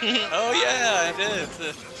 Oh yeah, it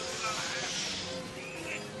is.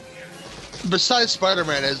 Besides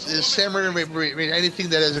Spider-Man, has Sam Raimi made anything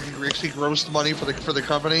that has actually grossed money for the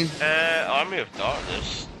company? Army of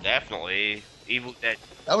Darkness, definitely. Evil Dead.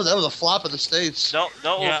 That was a flop in the States. Not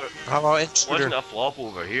Yeah. over. How about Intruder? Wasn't a flop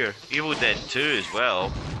over here. Evil Dead 2 as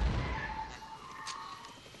well.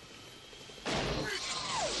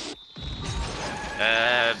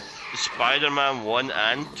 Spider-Man 1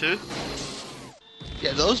 and 2.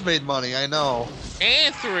 Yeah, those made money, I know.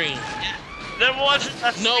 And 3. There wasn't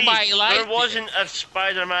a 3. Nobody liked There wasn't a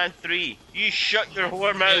Spider-Man 3. You shut your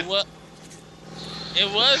whore mouth. It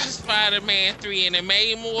was a Spider-Man 3, and it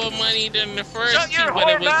made more money than the first Shut 2, your but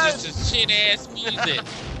it whore was mouth. just a shit-ass music.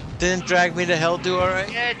 Didn't Drag Me to Hell do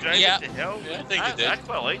alright? Yeah, Drag Me to Hell. Yeah, I think it did. I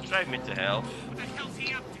quite like Drag Me to Hell.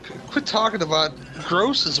 Quit talking about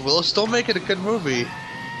grosses, Willis. Don't make it a good movie.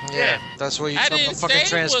 Yeah, that's what you I tell the didn't fucking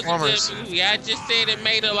say it was a Transformers. good movie. I just said it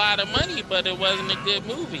made a lot of money, but it wasn't a good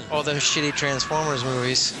movie. All them shitty Transformers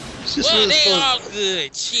movies. Well, they all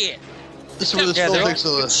good. Shit. This is where this Yeah, film they're takes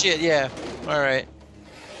all good shit, yeah. Alright.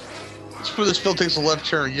 This is where this film takes a left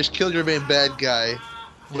turn. You just kill your main bad guy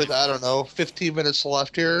with, I don't know, 15 minutes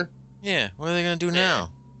left here. Yeah, what are they gonna do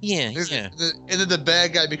now? Yeah, yeah. And then the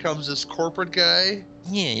bad guy becomes this corporate guy.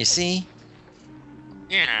 Yeah, you see?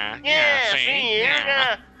 Yeah, see,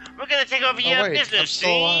 yeah. We're gonna take over your wait, I'm business, still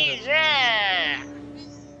see? alive. Yeah.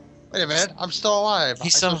 Wait a minute, I'm still alive. He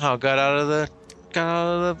somehow got out of the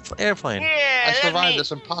airplane. Yeah, I survived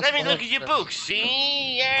this impossible. Let me look at your book,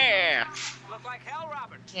 see? Yeah. Look like hell,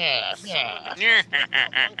 Robert. Yeah.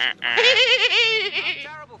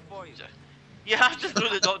 Terrible for you. You have to do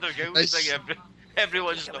the Dr. Goose thing every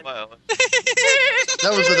once in a while.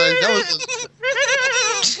 That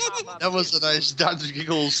was a nice Dr.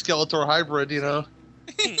 Giggles Skeletor hybrid, you know.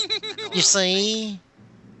 You see?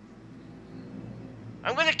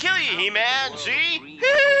 I'm gonna kill you, He-Man, see?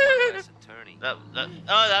 that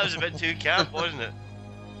was a bit too camp, wasn't it?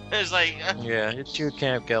 It was like... Yeah, it's you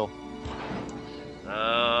can't kill.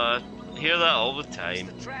 Hear that all the time.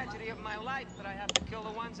 It's the tragedy of my life that I have to kill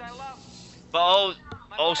the ones I love. But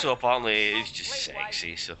also, apparently, it's just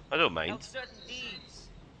sexy, so I don't mind.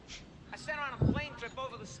 I sent her on a plane trip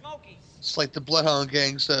over the Smokies. It's like the Bloodhound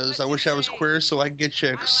Gang says, I wish I was queer so I can get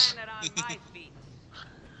chicks.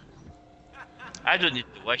 I don't need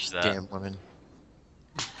to wish that. Damn women.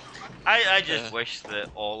 I just wish that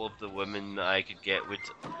all of the women that I could get would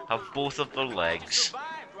have both of their legs.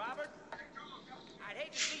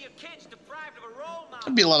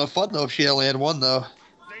 It'd be a lot of fun though if she only had one though.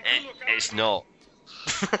 It's not.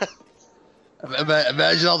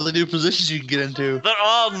 Imagine all the new positions you can get into. There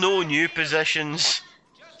are no new positions.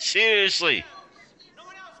 Seriously.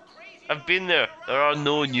 I've been there. There are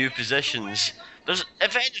no new positions. There's,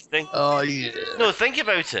 if anything... Oh, yeah. No, think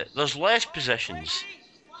about it. There's less positions.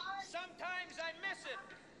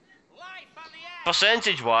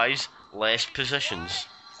 Percentage-wise, less positions.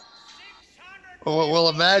 Well,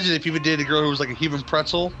 imagine if you did a girl who was like a human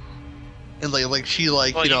pretzel, and like she you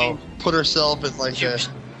know put herself in like a...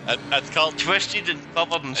 That's called twisted and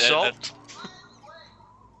covered in salt.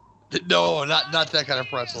 No, not that kind of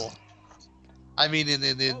pretzel. I mean in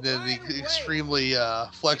the extremely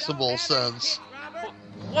flexible sense.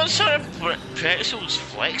 What sort of pretzel's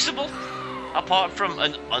flexible? Apart from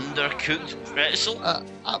an undercooked pretzel?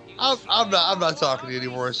 I'm not talking to you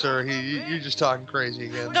anymore, sir. You're just talking crazy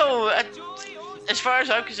again. No, as far as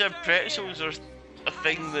I'm concerned, pretzels are a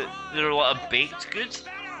thing that they're a lot of baked goods.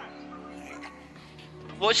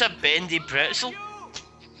 What's a bendy pretzel?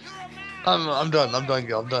 I'm done,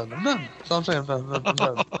 Gil. I'm done. That's all I'm saying. I'm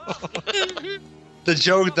done. The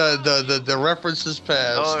joke, the references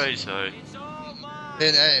passed. Alright, sorry.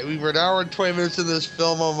 And we were an hour and 20 minutes in this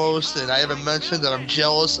film almost, and I haven't mentioned that I'm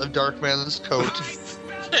jealous of Darkman's coat.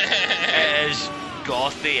 It is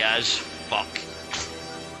gothy as fuck.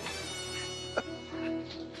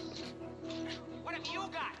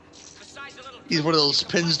 He's one of those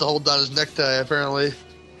pins to hold down his necktie, apparently.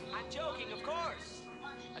 I'm joking, of course.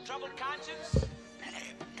 A troubled conscience?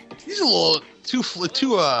 He's a little too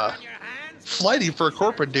flighty for a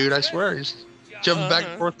corporate dude, I swear. He's jumping back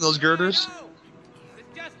and forth in those girders.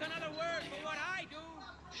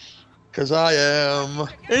 Because I am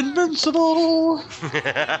invincible.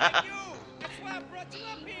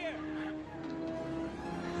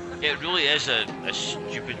 It really is a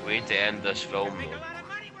stupid way to end this film, though.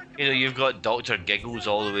 You know, you've got Dr. Giggles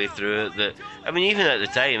all the way through it. That, I mean, even at the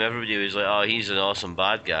time, everybody was like, oh, he's an awesome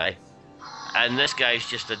bad guy. And this guy's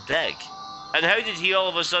just a dick. And how did he all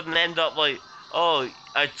of a sudden end up like, oh,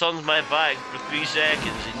 I turned my back for 3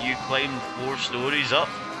 seconds and you climbed 4 stories up?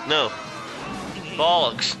 No.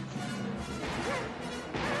 Bollocks.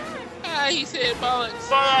 Ah, he said bollocks.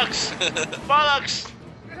 Bollocks! Bollocks!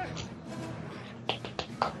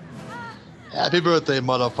 Happy birthday,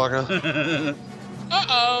 motherfucker.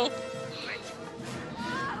 Uh-oh.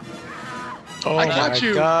 Oh I got my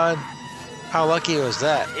you. God. How lucky was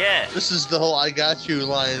that? Yeah. This is the whole I got you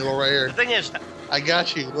line right here. The thing is... I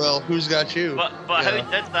got you. Well, who's got you? But how did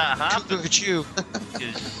that happen? Look at you.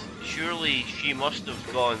 Because surely she must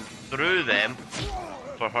have gone through them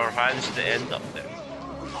for her hands to end up there.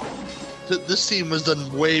 This scene was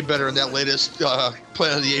done way better in that latest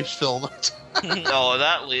Planet of the Apes film. No,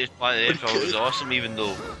 that latest Planet of the Apes film was awesome, even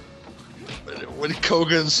though when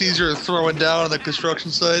Kogan sees her throwing down on the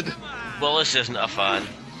construction site. Willis isn't a fan.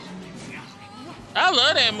 I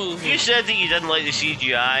love that movie. You said that you didn't like the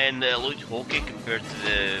CGI and that it looked hokey compared to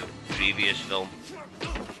the previous film.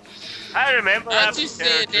 I remember that. I just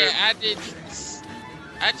said that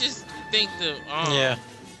I just think the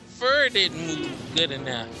fur didn't move good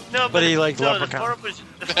enough. No, but he liked the Leprechaun.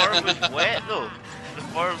 the fur was wet though. The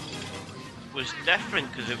fur was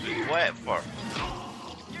different because it was wet fur.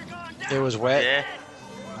 It was wet? Yeah.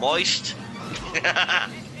 Moist. You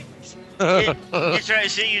trying to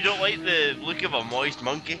say you don't like the look of a moist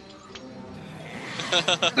monkey?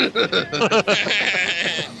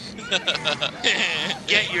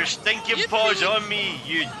 Get your stinking paws on me,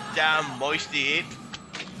 you damn moisty ape.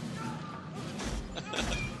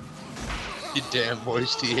 You damn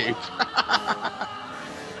moisty ape.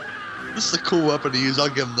 This is a cool weapon to use, I'll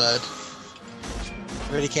give him that.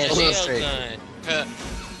 Really can't see it straight.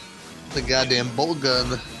 The goddamn bolt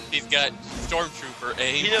gun. He's got stormtrooper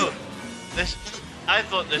aim. You know, I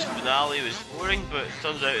thought this finale was boring, but it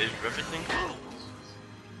turns out it's riveting.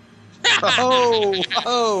 Oh!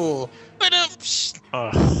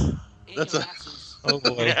 That's a... Oh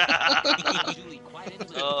boy.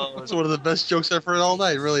 That's one of the best jokes I've heard all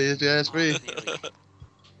night, really, if you ask me.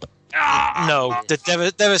 No, the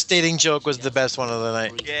devastating joke was the best one of the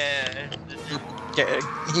night. Yeah.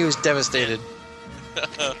 He was devastated.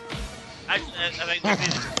 I think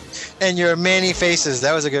And your Manny faces,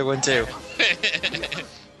 that was a good one too. of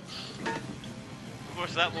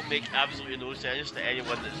course, that will make absolutely no sense to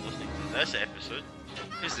anyone that's listening to this episode,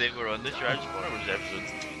 because they were on the Transformers episode.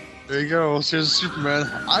 There you go, here's Superman.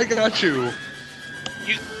 I got you.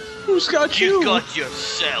 Who's got you? You got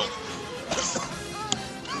yourself.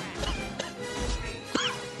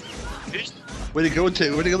 Way to go,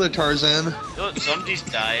 there, Tarzan. No, somebody's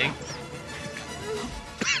dying.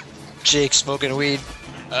 Jake smoking weed.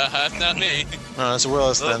 That's not me. No, it's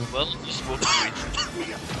Willis then. Well, you smoking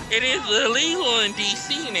weed. It is illegal in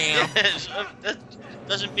DC now. Yes, that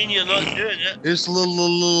doesn't mean you're not doing it. It's a little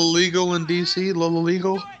illegal in DC, little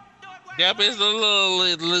illegal. Yep, it's a little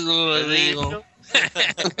illegal.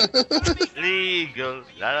 Legal,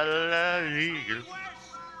 la la la, legal.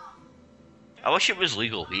 I wish it was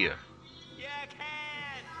legal here.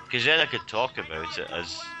 Because then I could talk about it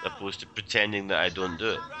as opposed to pretending that I don't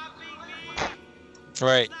do it.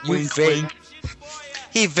 Right. You Wink, vape. wink.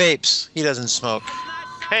 He vapes. He doesn't smoke.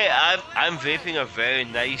 Hey, I'm vaping a very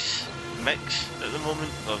nice mix at the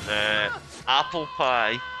moment of apple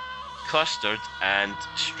pie, custard, and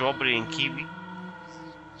strawberry and kiwi.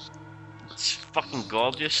 It's fucking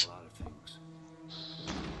gorgeous.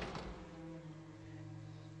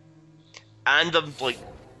 And I'm like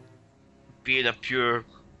being a pure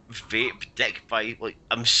vape dick by like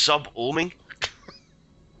I'm sub-ohming.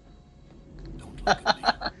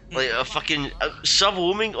 Like a fucking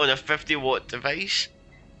sub-ohming on a 50-watt device.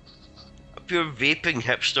 A pure vaping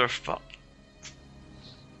hipster fuck.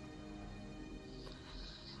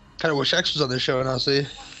 Kind of wish X was on this show now, see?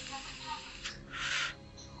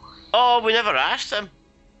 Oh, we never asked him.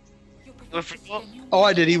 We forgot. Oh,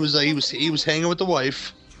 I did. He was hanging with the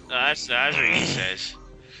wife. That's what he says.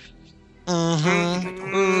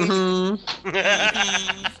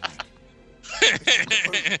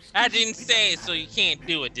 I didn't say it, so you can't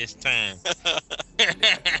do it this time.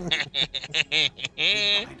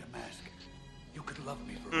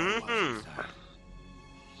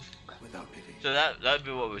 So that'd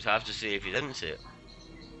be what we'd have to say if you didn't say it.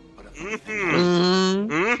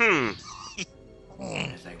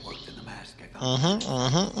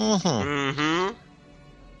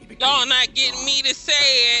 Y'all not getting me to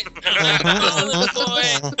say it.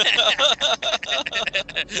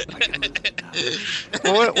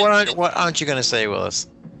 What aren't you gonna say, Willis?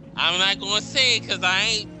 I'm not gonna say it because I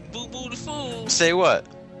ain't boo-boo the fool. Say what?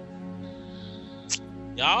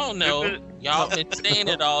 Y'all know. Y'all been saying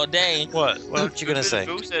it all day. What? What aren't you gonna say?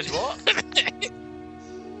 Who says what?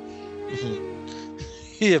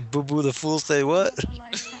 Yeah, Boo Boo the Fool say what?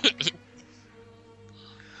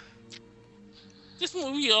 This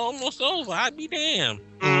movie almost over. I'd be damned.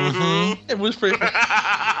 It was pretty.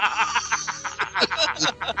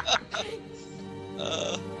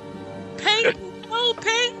 Peyton. Oh,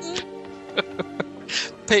 Peyton.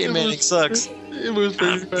 Peyton Manning sucks. It was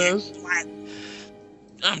pretty fast.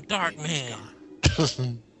 I'm Darkman.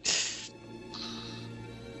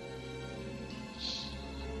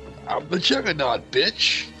 I'm the Juggernaut,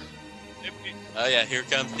 bitch. Oh yeah, here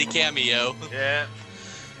comes the cameo. Yeah.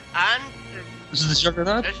 And This is the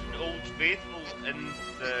Juggernaut? isn't Old Faithful in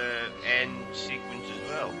the end sequence as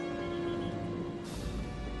well?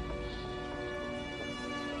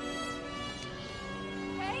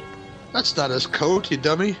 That's not his coat, you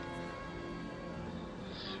dummy.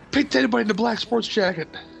 Picked anybody in the black sports jacket.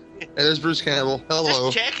 And there's Bruce Campbell. Hello.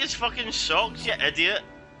 Just check his fucking socks, you idiot.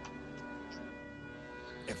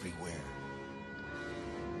 Everywhere.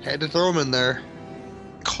 Had to throw him in there.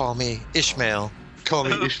 Call me Ishmael. Call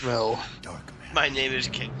me Ishmael. My name is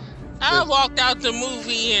King. I walked out the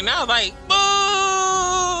movie and I was like,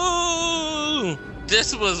 boo!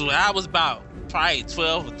 This was when I was about probably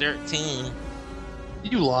 12 or 13.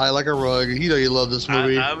 You lie like a rug. You know you love this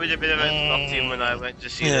movie. I would have been about 13 when I went to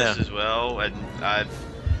see this as well, and I,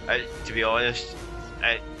 to be honest,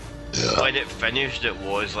 when it finished, it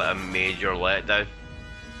was like a major letdown.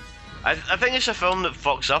 I think it's a film that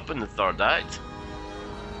fucks up in the third act.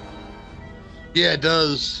 Yeah, it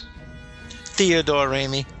does. Theodore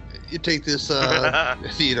Raimi. You take this,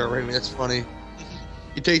 Theodore Raimi, that's funny.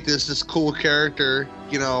 You take this cool character,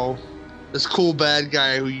 you know, this cool bad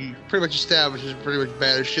guy who you pretty much established is pretty much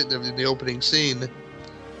bad as shit in the opening scene.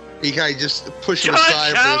 You kind of just push him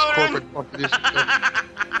aside for this corporate fucking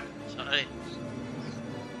Sorry.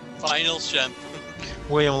 Final Shemp.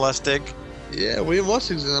 William Lustig. Yeah, William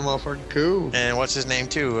Lustig's in that motherfucking cool. And what's his name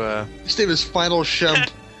too? His name is Final Shemp.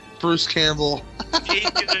 Bruce Campbell.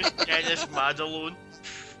 Dennis Madalone.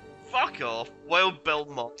 Fuck off. Wild Bill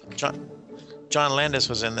Mott. John Landis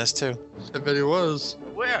was in this too. I bet he was.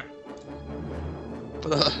 Where?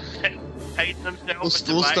 But, hiding himself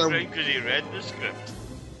in the background because he read the script.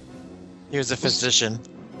 He was a physician.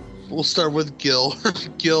 We'll start with Gil.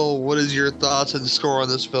 Gil, what is your thoughts and score on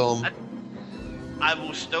this film? I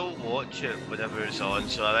will still watch it whenever it's on,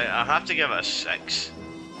 so I have to give it a 6.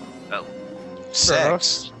 Well,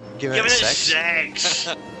 6? Giving it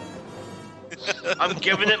 6. I'm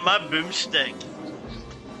giving it my boomstick.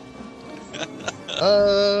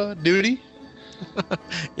 Nudie?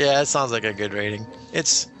 Yeah, it sounds like a good rating.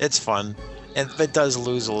 It's fun, and it does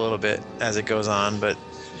lose a little bit as it goes on, but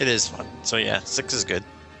it is fun. So yeah, 6 is good.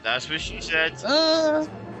 That's what she said.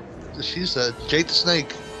 She said Jake the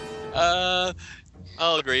Snake. I'll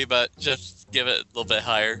agree, but just give it a little bit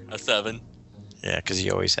higher, a 7. Yeah, because he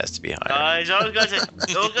always has to be higher. He's always got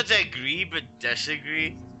to agree but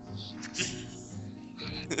disagree.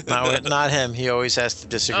 Not him. He always has to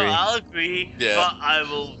disagree. No, I'll agree, but I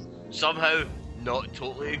will somehow not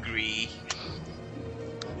totally agree.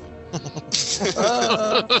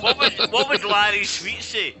 What would Larry Sweet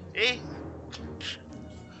say? Eh?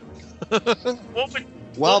 What would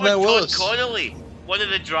Todd Connolly, one of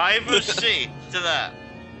the drivers, say to that?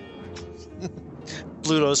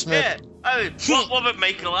 Bluto Smith. Yeah. What about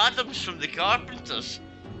Michael Adams from the Carpenters?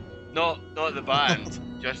 Not the band,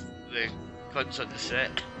 just the cunts on the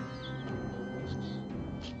set.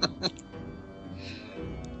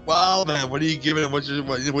 Wow, man, what are you giving it? What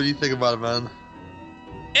do you think about it, man?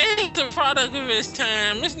 It's a product of its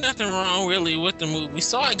time. There's nothing wrong really with the movie,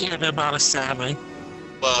 so I give it about a 7.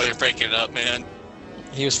 Well, you're breaking it up, man.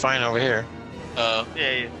 He was fine over here.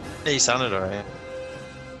 Yeah. He sounded alright.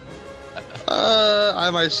 I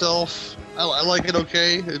myself, I like it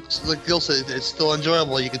okay. It's like Gil said, it's still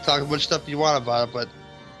enjoyable. You can talk as much stuff you want about it, but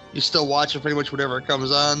you still watch it pretty much whenever it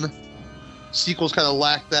comes on. Sequels kind of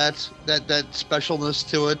lack that specialness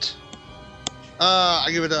to it. I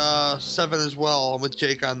give it a 7 as well. I'm with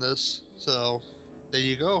Jake on this. So, there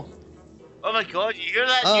you go. Oh my god, you hear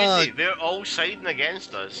that, Newsy? They're all siding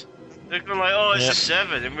against us. They're going like, oh, it's a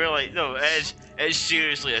 7. And we're like, no, it's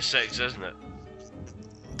seriously a 6, isn't it?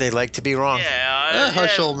 They like to be wrong. Yeah,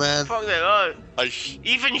 hush, old man. Fuck that.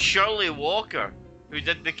 Even Shirley Walker, who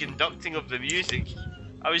did the conducting of the music,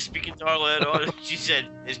 I was speaking to her later on, and she said,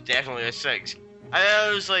 it's definitely a 6. And I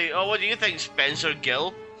was like, oh, what do you think, Spencer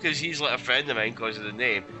Gill? Because he's like a friend of mine because of the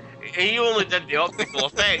name. And he only did the optical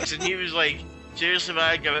effects, and he was like, seriously, man,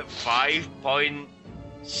 I give it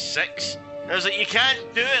 5.6. And I was like, you can't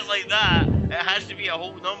do it like that. It has to be a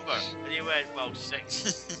whole number. And he went, well,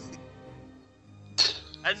 6.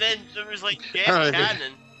 And then there was like Jeff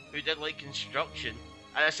Cannon, who did like construction.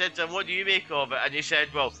 And I said to him, what do you make of it? And he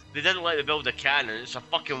said, well, they didn't let me build a cannon, it's a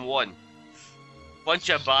fucking 1. Bunch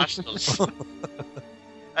of bastards.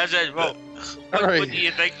 I said, well, what do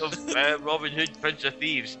you think of Robin Hood, Prince of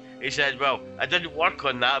Thieves? He said, well, I didn't work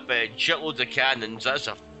on that, but shitloads of cannons, that's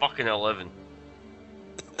a fucking 11.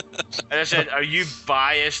 And I said, are you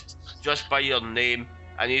biased just by your name?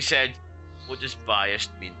 And he said, what does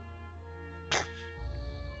biased mean?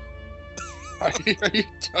 Are you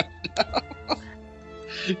done now?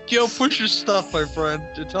 Gil, push your stuff, my friend.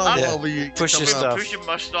 Tell I'm him how you push your coming up. stuff. pushing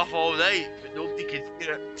my stuff all night, but nobody can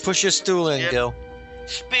hear it. Push your stool in, Yep. Gil.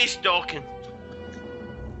 Space docking.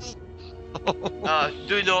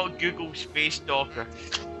 Do not Google space docker.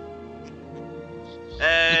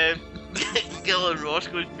 Gil and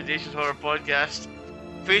Roscoe's Predations Horror Podcast.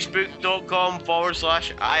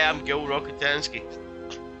 Facebook.com/I am Gil Rokotansky.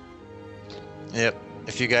 Yep.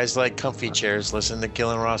 If you guys like comfy chairs, listen to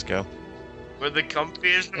Gil and Roscoe. We're the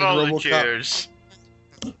comfiest of And all the RoboCop. chairs.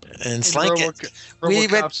 And Slanket. We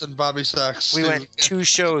RoboCops and Bobby Sacks. We went 2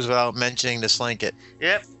 shows without mentioning the Slanket.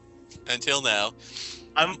 Yep. Until now.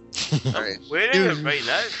 I'm Alright. wearing it right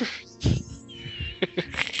now.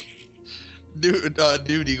 Dude,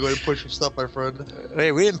 you go ahead and push your stuff, my friend.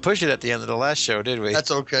 Wait, we didn't push it at the end of the last show, did we?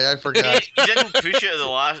 That's okay, I forgot. You didn't push it at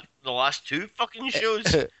the last 2 fucking shows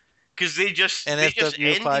because they just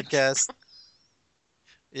NFW ended. podcast.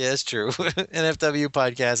 Yeah, it's true. NFW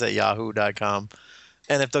podcast at yahoo.com.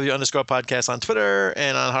 NFW_podcast on Twitter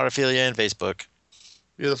and on Heartophilia and Facebook.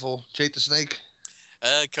 Beautiful. Jake the Snake.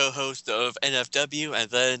 Co-host of NFW, and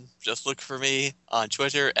then just look for me on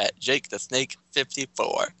Twitter at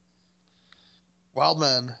JakeTheSnake54.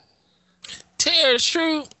 Wildman. Tell the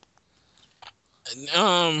truth.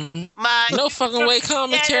 No fucking way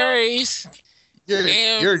commentaries.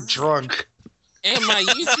 You're drunk. And my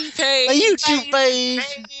YouTube page. My YouTube page.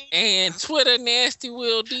 And Twitter Nasty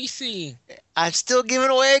Will DC. I'm still giving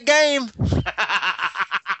away a game.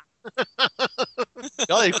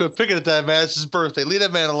 Y'all need to quit picking at that man. It's his birthday. Leave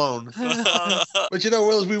that man alone. But you know,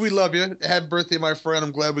 Willis, we love you. Happy birthday, my friend.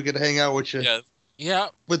 I'm glad we could hang out with you. Yes.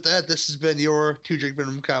 Yep. With that, this has been your 2 Drink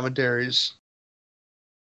Minimum Commentaries.